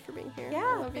so much for being here. Yeah,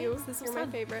 I love you. You're my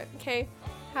favorite. Okay,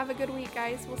 have a good week,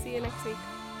 guys. We'll see you next week.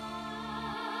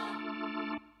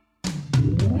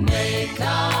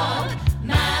 Makeup,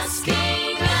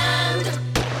 masking, and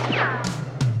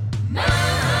murder.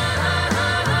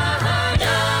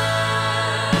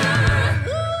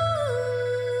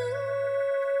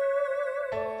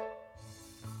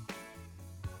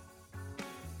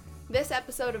 This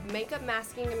episode of Makeup,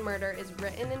 Masking, and Murder is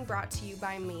written and brought to you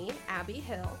by me, Abby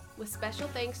Hill, with special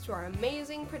thanks to our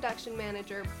amazing production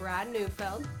manager, Brad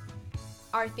Neufeld.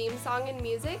 Our theme song and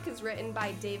music is written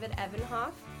by David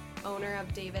Evanhoff, owner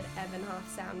of David Evanhoff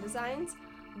Sound Designs,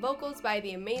 vocals by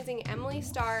the amazing Emily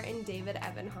Starr and David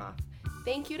Evanhoff.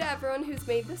 Thank you to everyone who's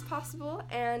made this possible,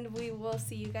 and we will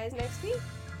see you guys next week.